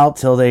waiting it out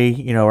till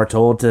they, are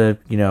told to,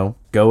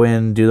 go in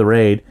and do the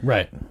raid.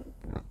 Right.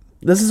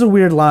 This is a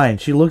weird line.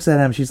 She looks at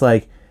him. She's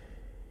like,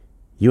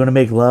 you want to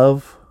make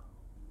love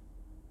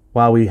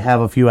while we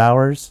have a few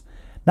hours?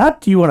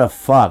 Not do you want to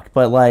fuck,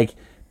 but like,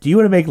 do you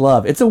want to make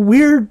love? It's a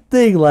weird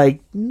thing.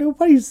 Like,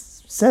 nobody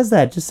says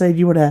that. Just say, do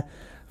you want to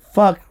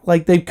fuck?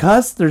 Like, they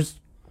cuss. There's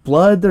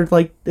blood. They're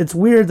like, it's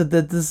weird that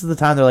this is the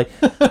time they're like,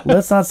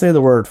 let's not say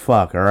the word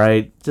fuck, all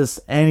right?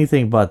 Just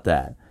anything but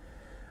that.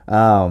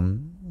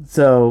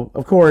 So,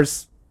 of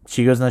course,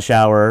 she goes in the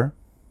shower.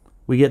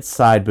 We get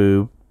side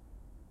boob.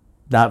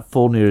 Not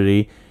full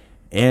nudity.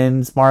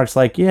 And Mark's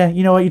like, yeah,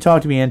 you know what? You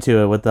talked me into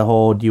it with the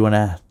whole, do you want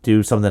to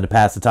do something to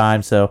pass the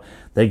time? So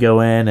they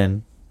go in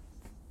and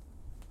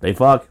they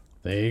fuck.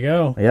 There you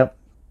go. Yep.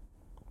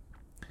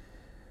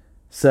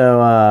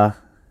 So,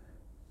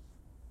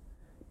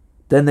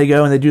 then they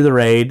go and they do the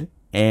raid.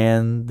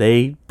 And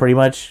they pretty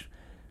much,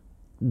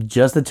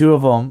 just the two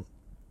of them,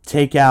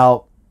 take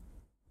out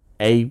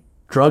a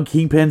drug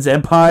kingpin's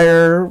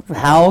empire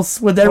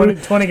house with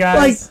 20 guys.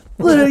 Like,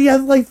 literally, yeah,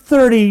 like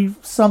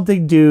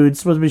 30-something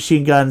dudes with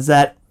machine guns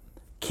that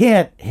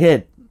can't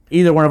hit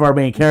either one of our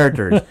main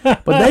characters.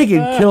 But they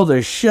can kill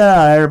the shit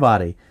out of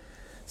everybody.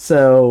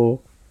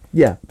 So,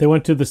 yeah. They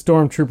went to the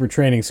Stormtrooper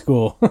training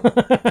school.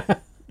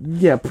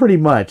 Yeah, pretty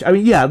much. I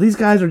mean, yeah, these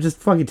guys are just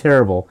fucking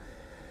terrible.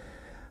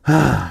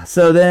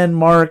 So then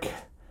Mark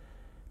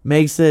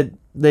makes it,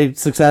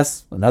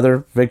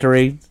 another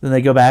victory. Then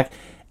they go back.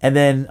 And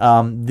then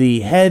the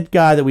head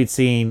guy that we'd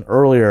seen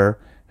earlier,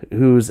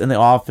 who's in the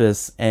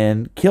office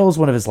and kills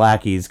one of his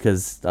lackeys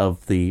because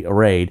of the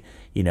raid,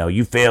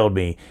 you failed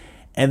me.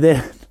 And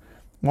then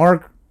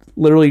Mark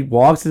literally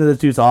walks into this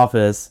dude's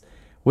office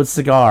with a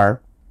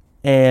cigar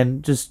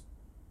and just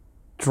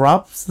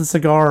drops the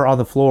cigar on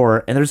the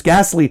floor, and there's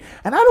gasoline.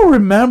 And I don't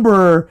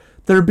remember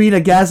there being a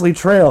gasoline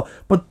trail,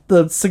 but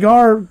the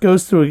cigar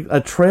goes through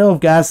a trail of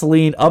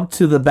gasoline up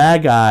to the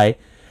bad guy,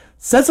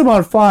 sets him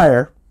on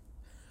fire.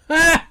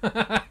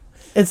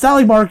 It's not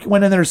like Mark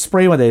went in there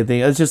spraying with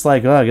anything. It's just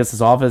like, I guess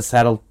his office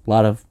had a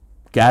lot of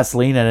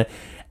gasoline in it.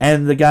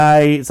 And the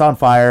guy is on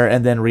fire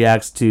and then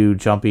reacts to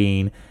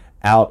jumping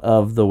out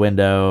of the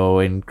window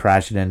and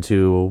crashing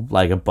into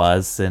like a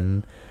bus,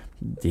 and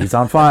he's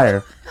on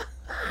fire.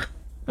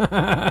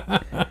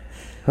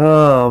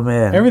 Oh,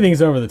 man.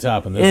 Everything's over the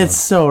top in this It's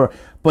so...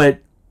 But,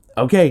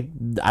 okay,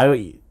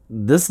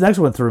 this next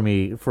one threw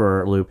me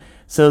for a loop.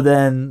 So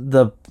then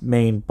the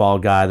main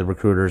bald guy, the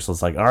recruiters,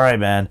 was like, all right,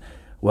 man,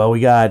 well,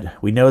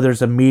 we know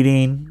there's a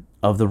meeting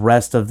of the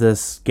rest of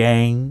this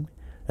gang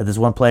at this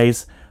one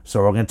place,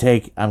 so I'm going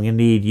to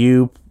need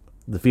you,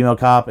 the female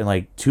cop, and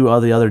like two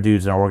of the other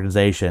dudes in our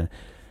organization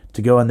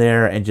to go in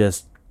there and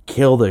just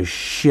kill the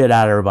shit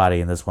out of everybody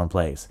in this one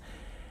place.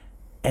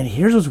 And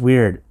here's what's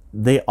weird.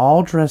 They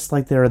all dressed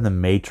like they're in the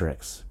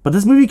Matrix. But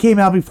this movie came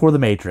out before the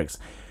Matrix.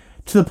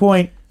 To the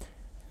point,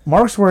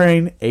 Mark's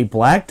wearing a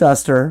black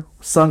duster,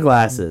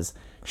 sunglasses.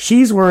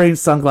 She's wearing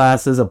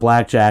sunglasses, a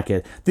black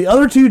jacket. The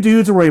other two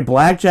dudes are wearing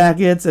black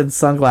jackets and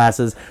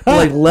sunglasses,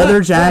 like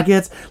leather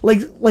jackets,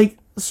 like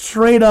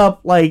straight up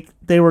like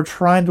they were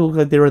trying to look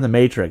like they were in the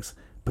Matrix.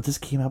 But this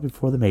came out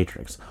before the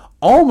Matrix.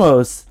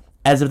 Almost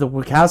as if the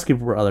Wachowski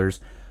brothers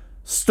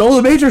stole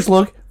the Matrix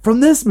look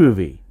from this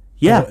movie.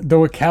 Yeah. The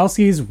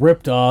Wachowskis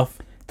ripped off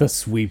The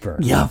Sweeper.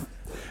 Yeah.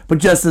 But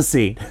just the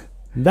scene.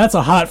 That's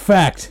a hot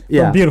fact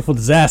Yeah. from Beautiful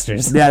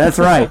Disasters. Yeah, that's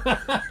right.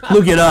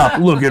 Look it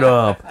up. Look it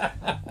up.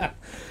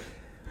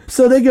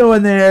 So they go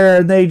in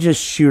there and they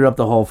just shoot up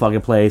the whole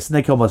fucking place and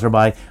they kill most of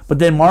everybody. But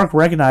then Mark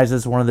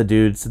recognizes one of the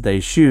dudes that they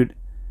shoot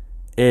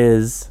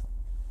is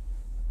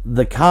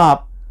the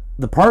cop,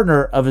 the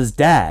partner of his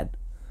dad.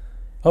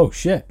 Oh,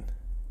 shit.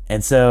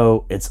 And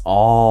so it's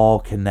all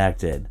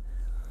connected.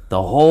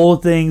 The whole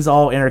thing's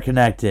all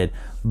interconnected.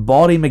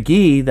 Baldy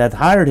McGee that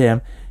hired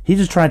him, he's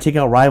just trying to take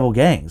out rival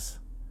gangs.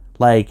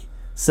 Like,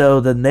 so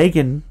then they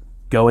can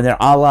go in there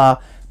a la,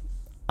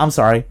 I'm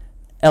sorry,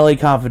 LA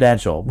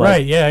Confidential. But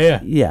Right, yeah.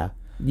 yeah,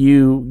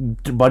 you,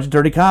 a bunch of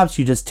dirty cops,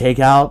 you just take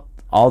out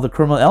all the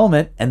criminal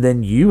element and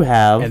then you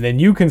have... And then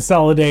you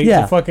consolidate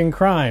Yeah. the fucking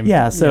crime.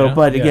 Yeah, so, Yeah,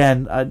 but yeah.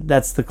 again,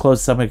 that's the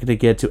closest I'm going to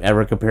get to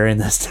ever comparing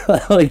this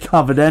to LA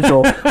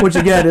Confidential, which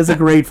again is a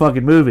great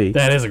fucking movie.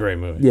 That is a great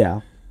movie.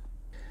 Yeah.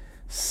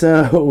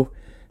 So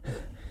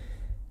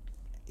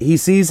he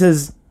sees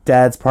his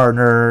dad's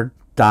partner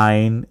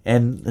dying,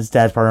 and his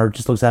dad's partner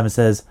just looks at him and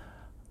says,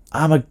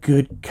 "I'm a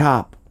good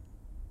cop,"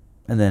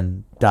 and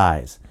then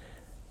dies.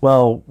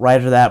 Well, right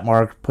after that,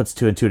 Mark puts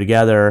two and two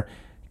together,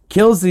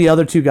 kills the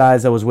other two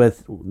guys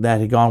that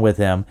had gone with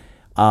him,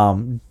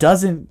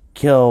 doesn't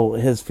kill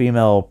his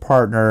female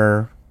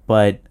partner,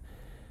 but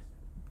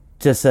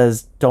just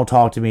says, "Don't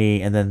talk to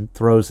me," and then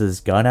throws his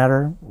gun at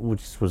her,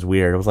 which was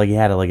weird. It was like he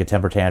had a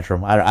temper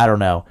tantrum. I don't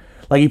know.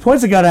 Like he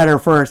points the gun at her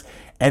first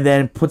and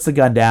then puts the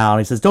gun down.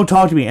 He says, "Don't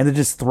talk to me," and then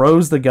just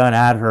throws the gun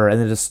at her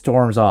and then just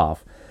storms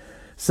off.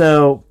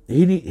 So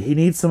he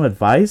needs some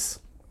advice.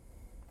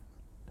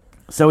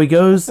 So he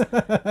goes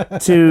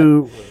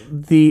to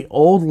the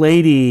old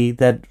lady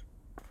that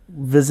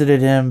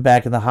visited him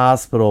back in the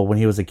hospital when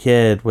he was a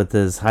kid with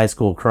his high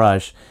school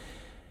crush,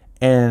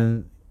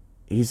 and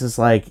he's just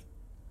like,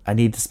 "I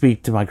need to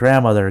speak to my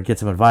grandmother and get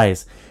some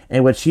advice."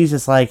 And when she's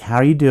just like, "How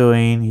are you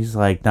doing?" He's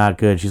like, "Not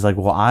good." She's like,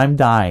 "Well, I'm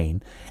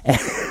dying."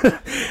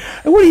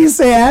 And what do you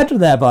say after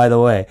that, by the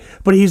way?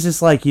 But he's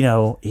just like,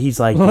 he's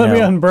like, Let me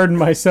unburden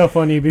myself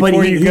on you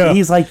before you go.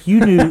 He's like, you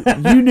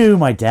knew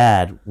my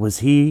dad. Was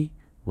he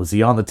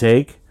on the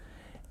take?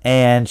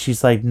 And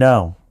she's like,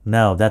 no,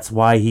 that's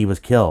why he was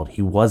killed.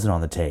 He wasn't on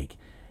the take.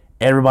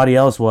 Everybody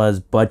else was,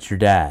 but your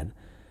dad.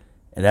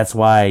 And that's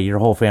why your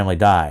whole family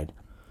died.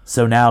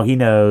 So now he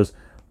knows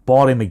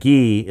Baldy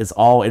McGee is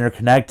all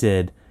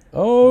interconnected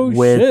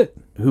with shit.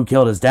 who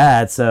killed his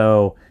dad,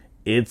 so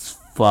it's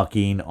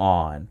fucking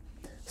on.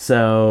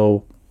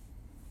 So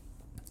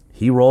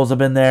he rolls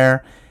up in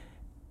there,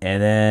 and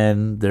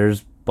then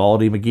there's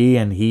Baldy McGee,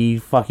 and he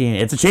fucking...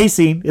 It's a chase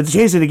scene. It's a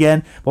chase scene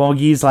again. But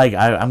McGee's like,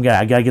 I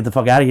gotta get the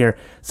fuck out of here.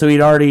 So he'd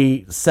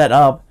already set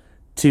up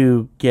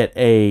to get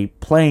a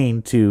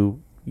plane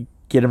to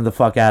get him the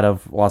fuck out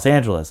of Los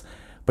Angeles.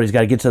 But he's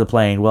got to get to the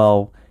plane.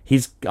 Well,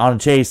 he's on a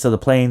chase, so the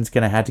plane's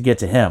gonna have to get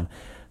to him.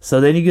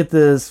 So then you get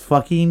this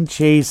fucking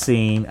chase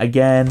scene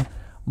again.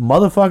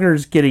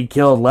 Motherfuckers getting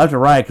killed left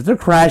and right because they're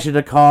crashing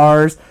into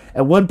cars.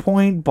 At one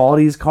point,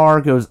 Baldy's car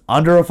goes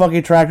under a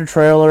fucking tractor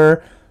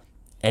trailer,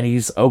 and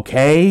he's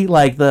okay.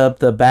 Like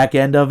the back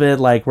end of it,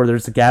 like where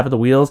there's a gap in the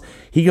wheels,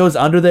 he goes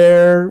under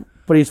there,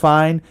 but he's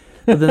fine.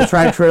 But then the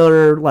tractor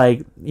trailer,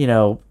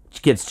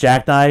 gets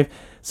jackknifed.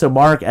 So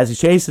Mark, as he's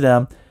chasing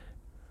him,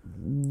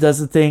 does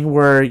the thing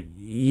where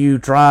you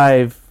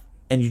drive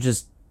and you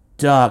just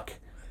duck.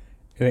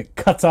 And it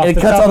cuts off And the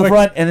it cuts top off the of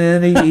front, and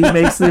then he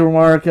makes the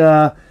remark,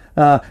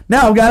 now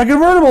I've got a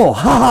convertible,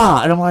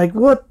 haha. And I'm like,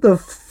 what the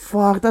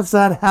fuck? That's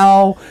not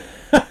how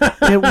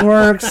it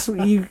works.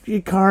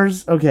 You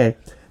cars, okay.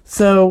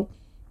 So,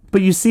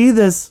 but you see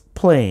this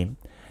plane.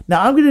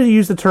 Now I'm going to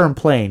use the term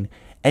plane,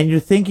 and you're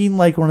thinking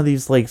like one of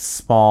these like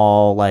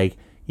small,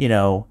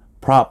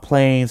 prop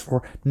planes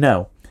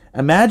no.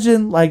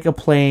 Imagine like a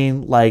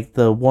plane like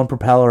the one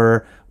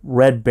propeller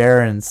Red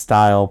Baron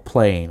style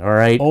plane, all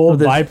right? Old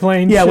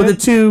biplane Yeah, shit?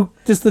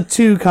 with the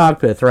two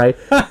cockpits, right?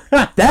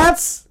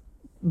 That's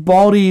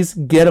Baldy's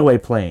getaway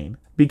plane,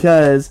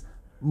 because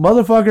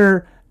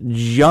motherfucker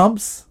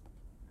jumps,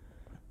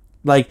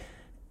 like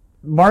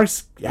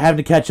Mark's having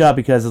to catch up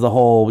because of the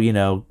whole,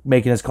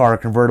 making his car a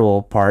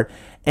convertible part,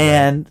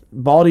 and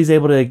Baldy's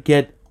able to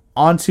get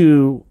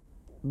onto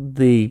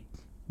the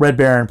Red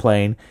Baron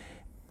plane,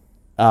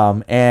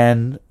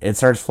 and it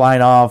starts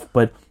flying off,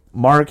 but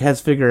Mark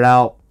has figured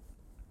out,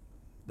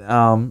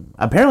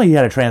 apparently he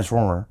had a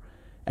Transformer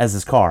as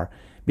his car,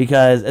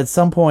 because at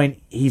some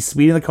point he's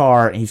speeding the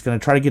car and he's going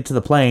to try to get to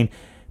the plane,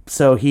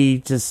 so he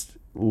just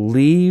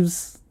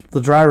leaves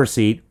the driver's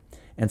seat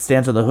and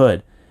stands on the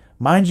hood.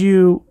 Mind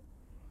you,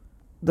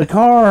 the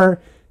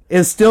car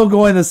is still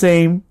going the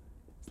same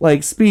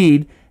like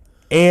speed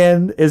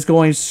and is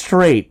going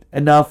straight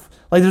enough.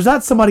 Like there's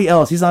not somebody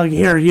else. He's not like,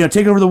 here,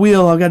 take over the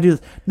wheel. I gotta do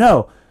this.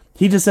 No,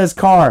 he just says,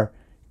 car,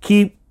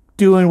 keep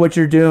doing what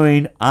you're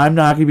doing. I'm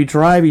not gonna be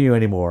driving you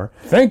anymore.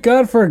 Thank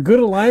God for a good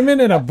alignment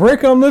and a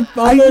brick on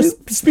the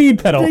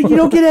speed pedal. You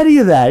don't get any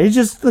of that. It's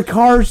just the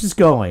car's just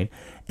going,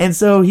 and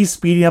so he's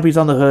speeding up. He's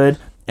on the hood,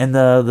 and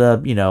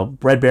the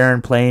Red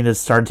Baron plane is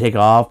starting to take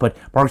off, but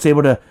Mark's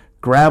able to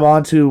grab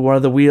onto one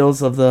of the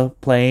wheels of the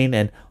plane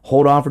and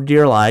hold on for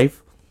dear life.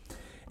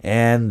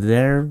 And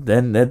then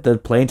the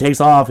plane takes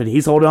off, and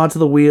he's holding onto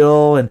the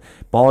wheel, and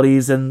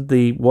Baldy's in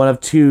the one of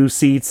two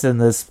seats in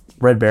this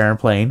Red Baron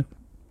plane.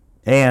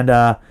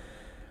 And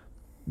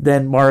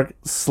then Mark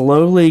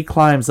slowly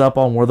climbs up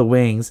on one of the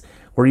wings,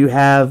 where you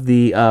have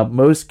the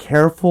most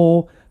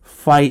careful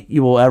fight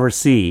you will ever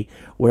see,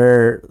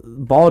 where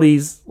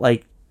Baldy's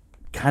like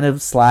kind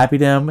of slapping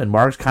him, and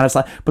Mark's kind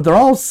of but they're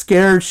all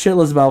scared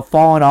shitless about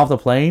falling off the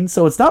plane,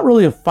 so it's not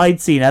really a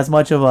fight scene as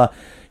much of a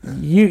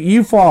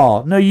you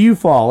fall, no you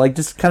fall, like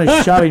just kind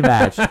of shoving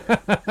match.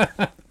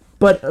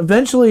 But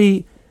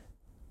eventually,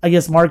 I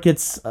guess Mark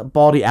gets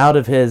Baldy out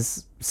of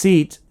his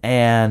seat,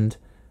 and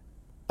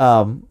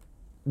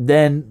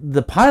then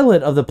the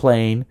pilot of the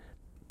plane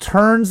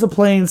turns the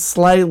plane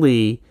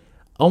slightly,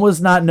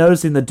 almost not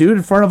noticing the dude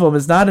in front of him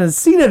is not in his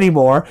seat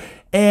anymore,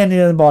 and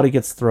then Baldy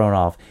gets thrown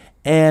off.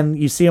 And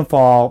you see him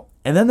fall,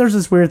 and then there's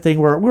this weird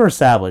thing where we're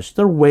established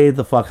they're way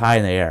the fuck high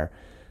in the air.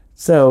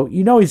 So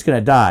you know he's going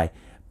to die.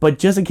 But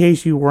just in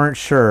case you weren't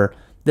sure,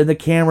 then the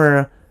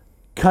camera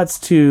cuts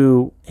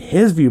to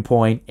his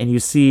viewpoint, and you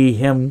see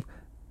him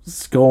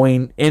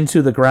going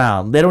into the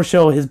ground. They don't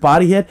show his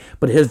body hit,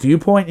 but his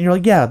viewpoint, and you're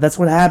like, yeah, that's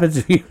what happens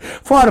if you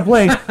fall out of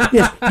plane.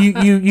 Yes,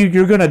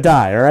 you're going to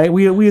die, all right?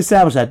 We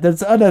established that.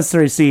 That's an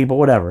unnecessary scene, but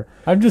whatever.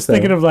 I'm just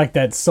thinking of like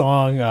that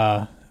song,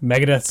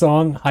 Megadeth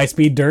song, High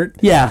Speed Dirt.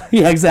 Yeah,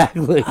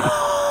 exactly.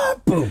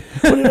 Boom.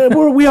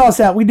 We all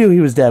sat. We knew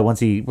he was dead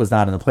once he was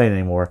not in the plane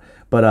anymore.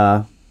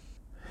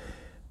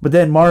 But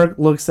then Mark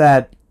looks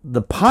at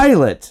the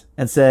pilot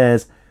and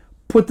says,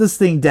 "Put this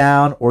thing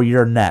down, or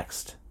you're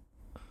next."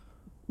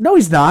 No,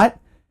 he's not.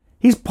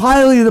 He's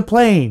piloting the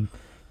plane.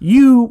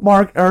 You,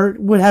 Mark,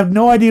 would have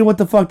no idea what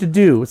the fuck to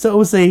do. So it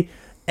was a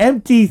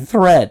empty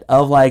threat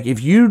of like,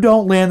 if you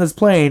don't land this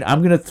plane,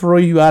 I'm gonna throw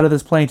you out of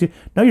this plane too.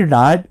 No, you're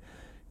not.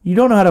 You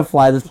don't know how to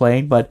fly this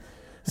plane, but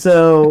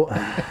so.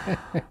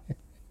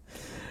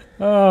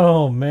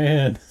 Oh,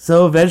 man.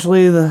 So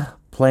eventually the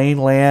plane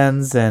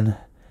lands and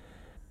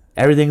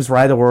everything's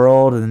right in the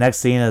world. And the next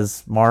scene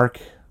is Mark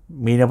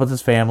meeting up with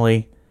his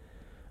family.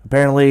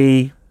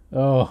 Apparently,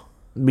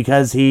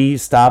 because he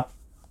stopped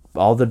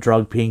all the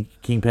drug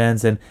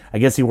kingpins, and I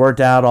guess he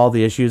worked out all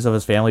the issues of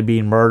his family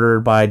being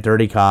murdered by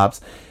dirty cops.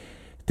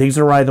 Things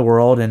are right in the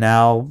world, and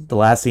now the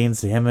last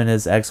scene's him and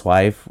his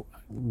ex-wife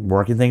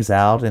working things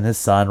out, and his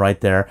son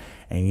right there.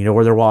 And you know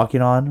where they're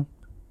walking on?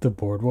 The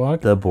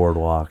boardwalk? The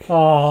boardwalk.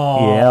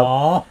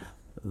 Aww. Yep.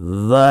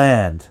 The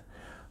end.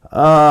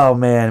 Oh,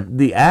 man.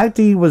 The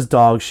acting was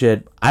dog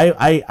shit.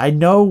 I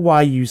know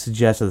why you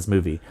suggested this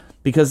movie.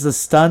 Because the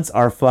stunts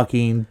are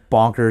fucking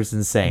bonkers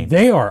insane.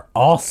 They are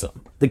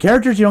awesome. The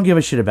characters you don't give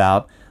a shit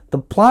about. The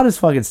plot is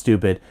fucking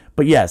stupid.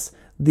 But yes,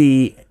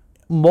 the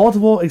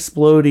multiple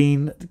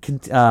exploding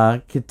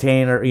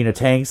container,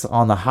 tanks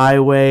on the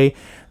highway,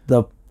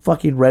 the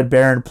fucking Red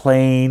Baron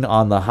plane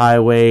on the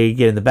highway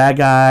getting the bad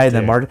guy, and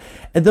then Martin,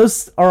 and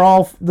those are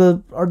all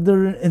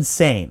they're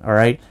insane. All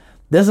right,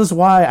 this is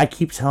why I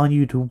keep telling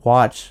you to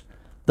watch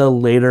the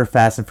later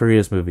Fast and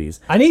Furious movies.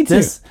 I need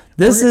to.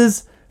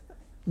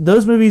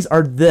 Those movies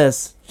are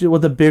this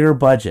with a bigger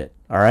budget.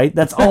 All right,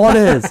 that's all it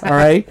is. All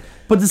right,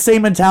 but the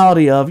same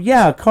mentality of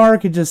a car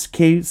could just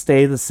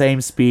stay the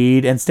same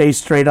speed and stay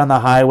straight on the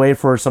highway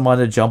for someone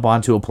to jump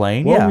onto a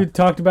plane. Well, we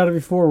talked about it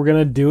before. We're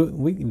gonna do it.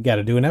 We got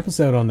to do an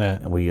episode on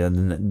that. We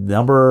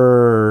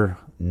number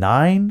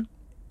 9,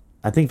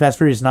 I think Fast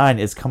Furious 9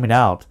 is coming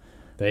out.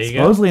 There you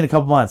supposedly in a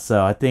couple months.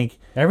 So I think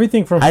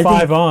everything from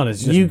 5 on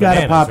is just you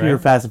got to pop right? your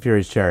Fast and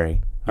Furious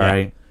cherry. All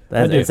right,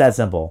 it's that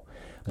simple.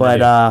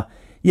 But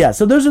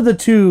so those are the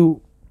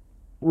two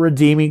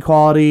redeeming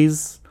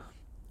qualities.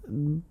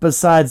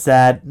 Besides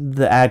that,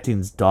 the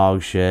acting's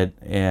dog shit,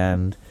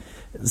 and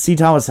C.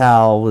 Thomas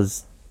Howell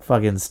was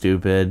fucking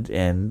stupid,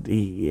 and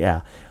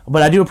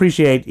but I do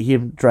appreciate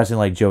him dressing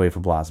like Joey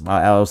from Blossom.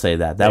 I will say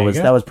that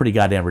was pretty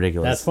goddamn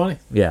ridiculous. That's funny.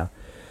 Yeah,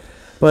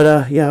 but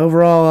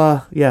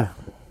overall,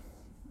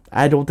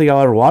 I don't think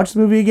I'll ever watch the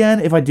movie again.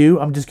 If I do,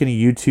 I'm just gonna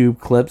YouTube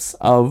clips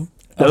of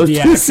those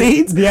two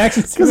scenes, the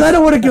action, because I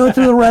don't want to go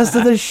through the rest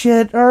of this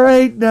shit. All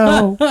right,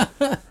 no.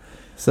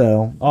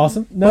 So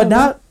awesome, but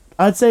not.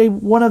 I'd say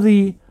one of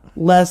the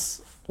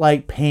less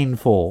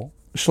painful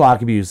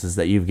schlock abuses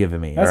that you've given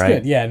me. That's all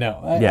right? good. Yeah, no.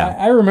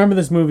 I remember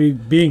this movie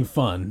being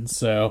fun,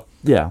 so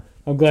yeah,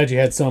 I'm glad you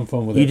had some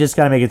fun with it. You just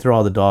gotta make it through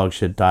all the dog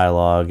shit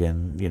dialogue,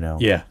 and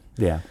Yeah.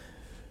 Yeah.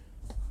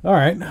 All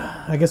right,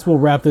 I guess we'll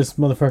wrap this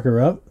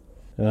motherfucker up.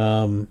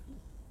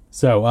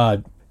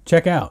 So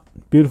check out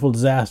Beautiful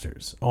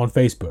Disasters on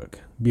Facebook,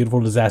 Beautiful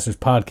Disasters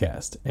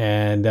Podcast.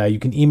 And you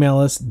can email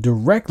us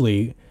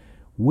directly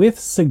with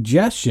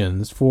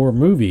suggestions for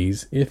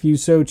movies, if you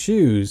so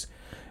choose,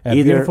 at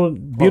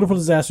Beautiful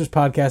Disasters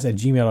Podcast at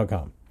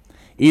gmail.com.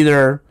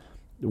 Either,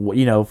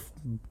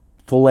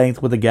 full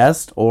length with a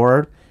guest,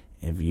 or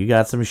if you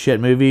got some shit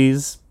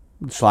movies,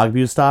 Schlock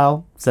Abuse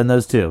style, send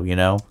those too,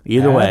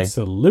 Either way.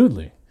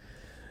 Absolutely.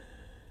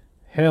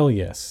 Hell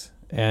yes.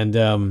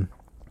 And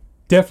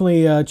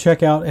definitely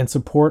check out and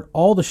support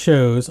all the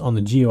shows on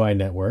the GOI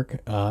network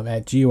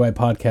at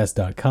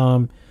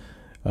goipodcast.com.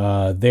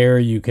 There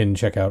you can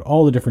check out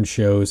all the different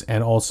shows,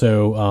 and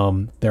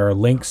also there are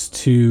links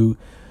to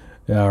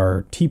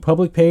our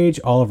TeePublic page.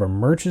 All of our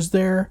merch is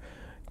there,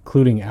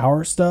 including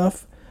our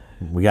stuff.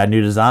 We got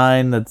new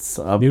design that's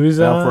up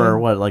for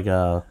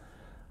what,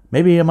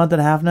 maybe a month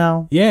and a half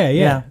now?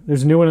 Yeah.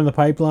 There's a new one in the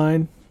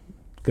pipeline.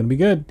 It's going to be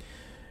good.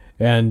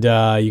 And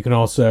you can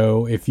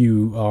also, if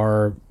you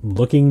are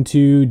looking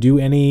to do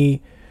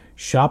any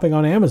shopping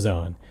on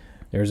Amazon,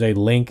 there's a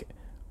link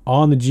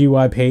on the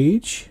GUI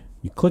page.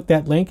 You click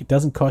that link. It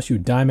doesn't cost you a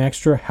dime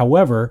extra.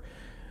 However,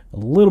 a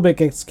little bit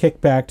gets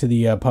kicked back to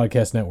the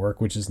podcast network,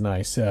 which is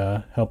nice.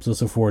 Helps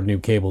us afford new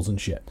cables and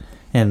shit.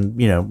 And,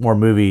 more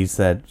movies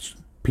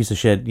piece of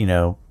shit,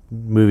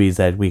 movies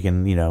that we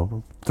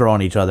can, throw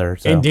on each other.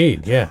 So.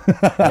 Indeed, yeah.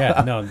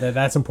 Yeah, no,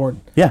 that's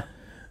important. Yeah.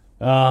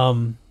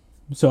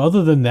 So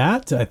other than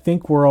that, I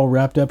think we're all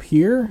wrapped up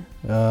here.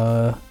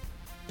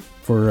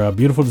 For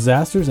Beautiful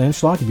Disasters and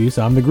Schlock Abuse,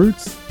 I'm the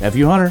Groots.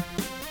 F.U. Hunter.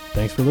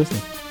 Thanks for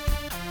listening.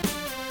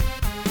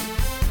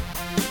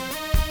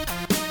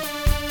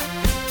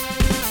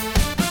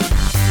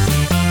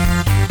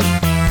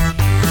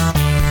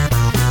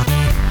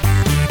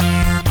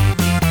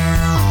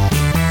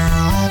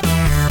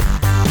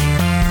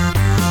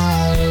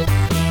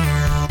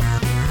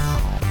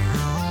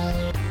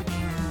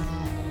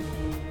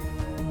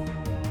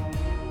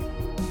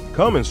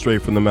 Coming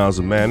straight from the mouths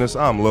of madness,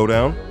 I'm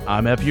Lowdown.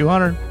 I'm F.U.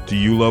 Hunter. Do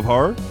you love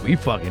horror? We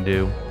fucking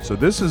do. So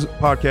this is a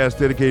podcast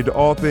dedicated to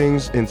all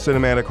things in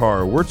cinematic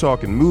horror. We're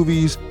talking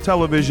movies,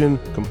 television,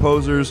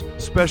 composers,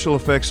 special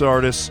effects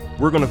artists.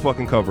 We're gonna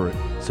fucking cover it.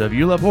 So if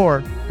you love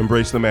horror,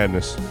 embrace the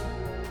madness.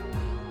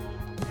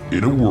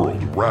 In a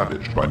world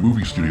ravaged by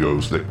movie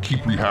studios that keep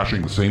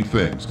rehashing the same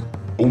things,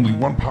 only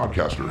one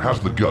podcaster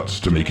has the guts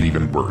to make it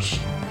even worse.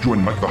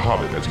 Join Mike the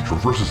Hobbit as he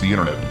traverses the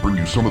internet to bring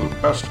you some of the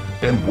best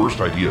and worst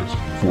ideas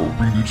for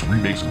reboots,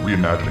 remakes, and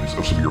reimaginings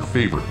of some of your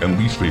favorite and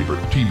least favorite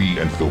TV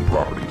and film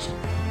properties.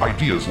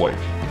 Ideas like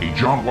a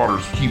John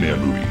Waters He-Man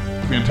movie,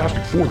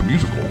 Fantastic Four the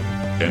musical,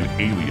 and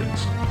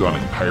Aliens,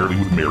 done entirely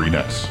with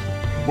marionettes.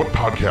 What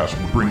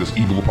podcast would bring this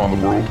evil upon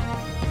the world?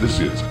 This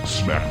is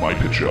Smack My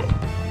Pitch Up.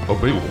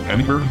 Available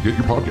anywhere you get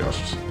your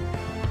podcasts.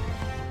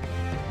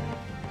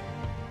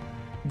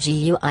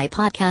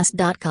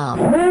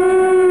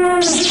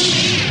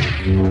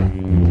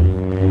 GUIPodcast.com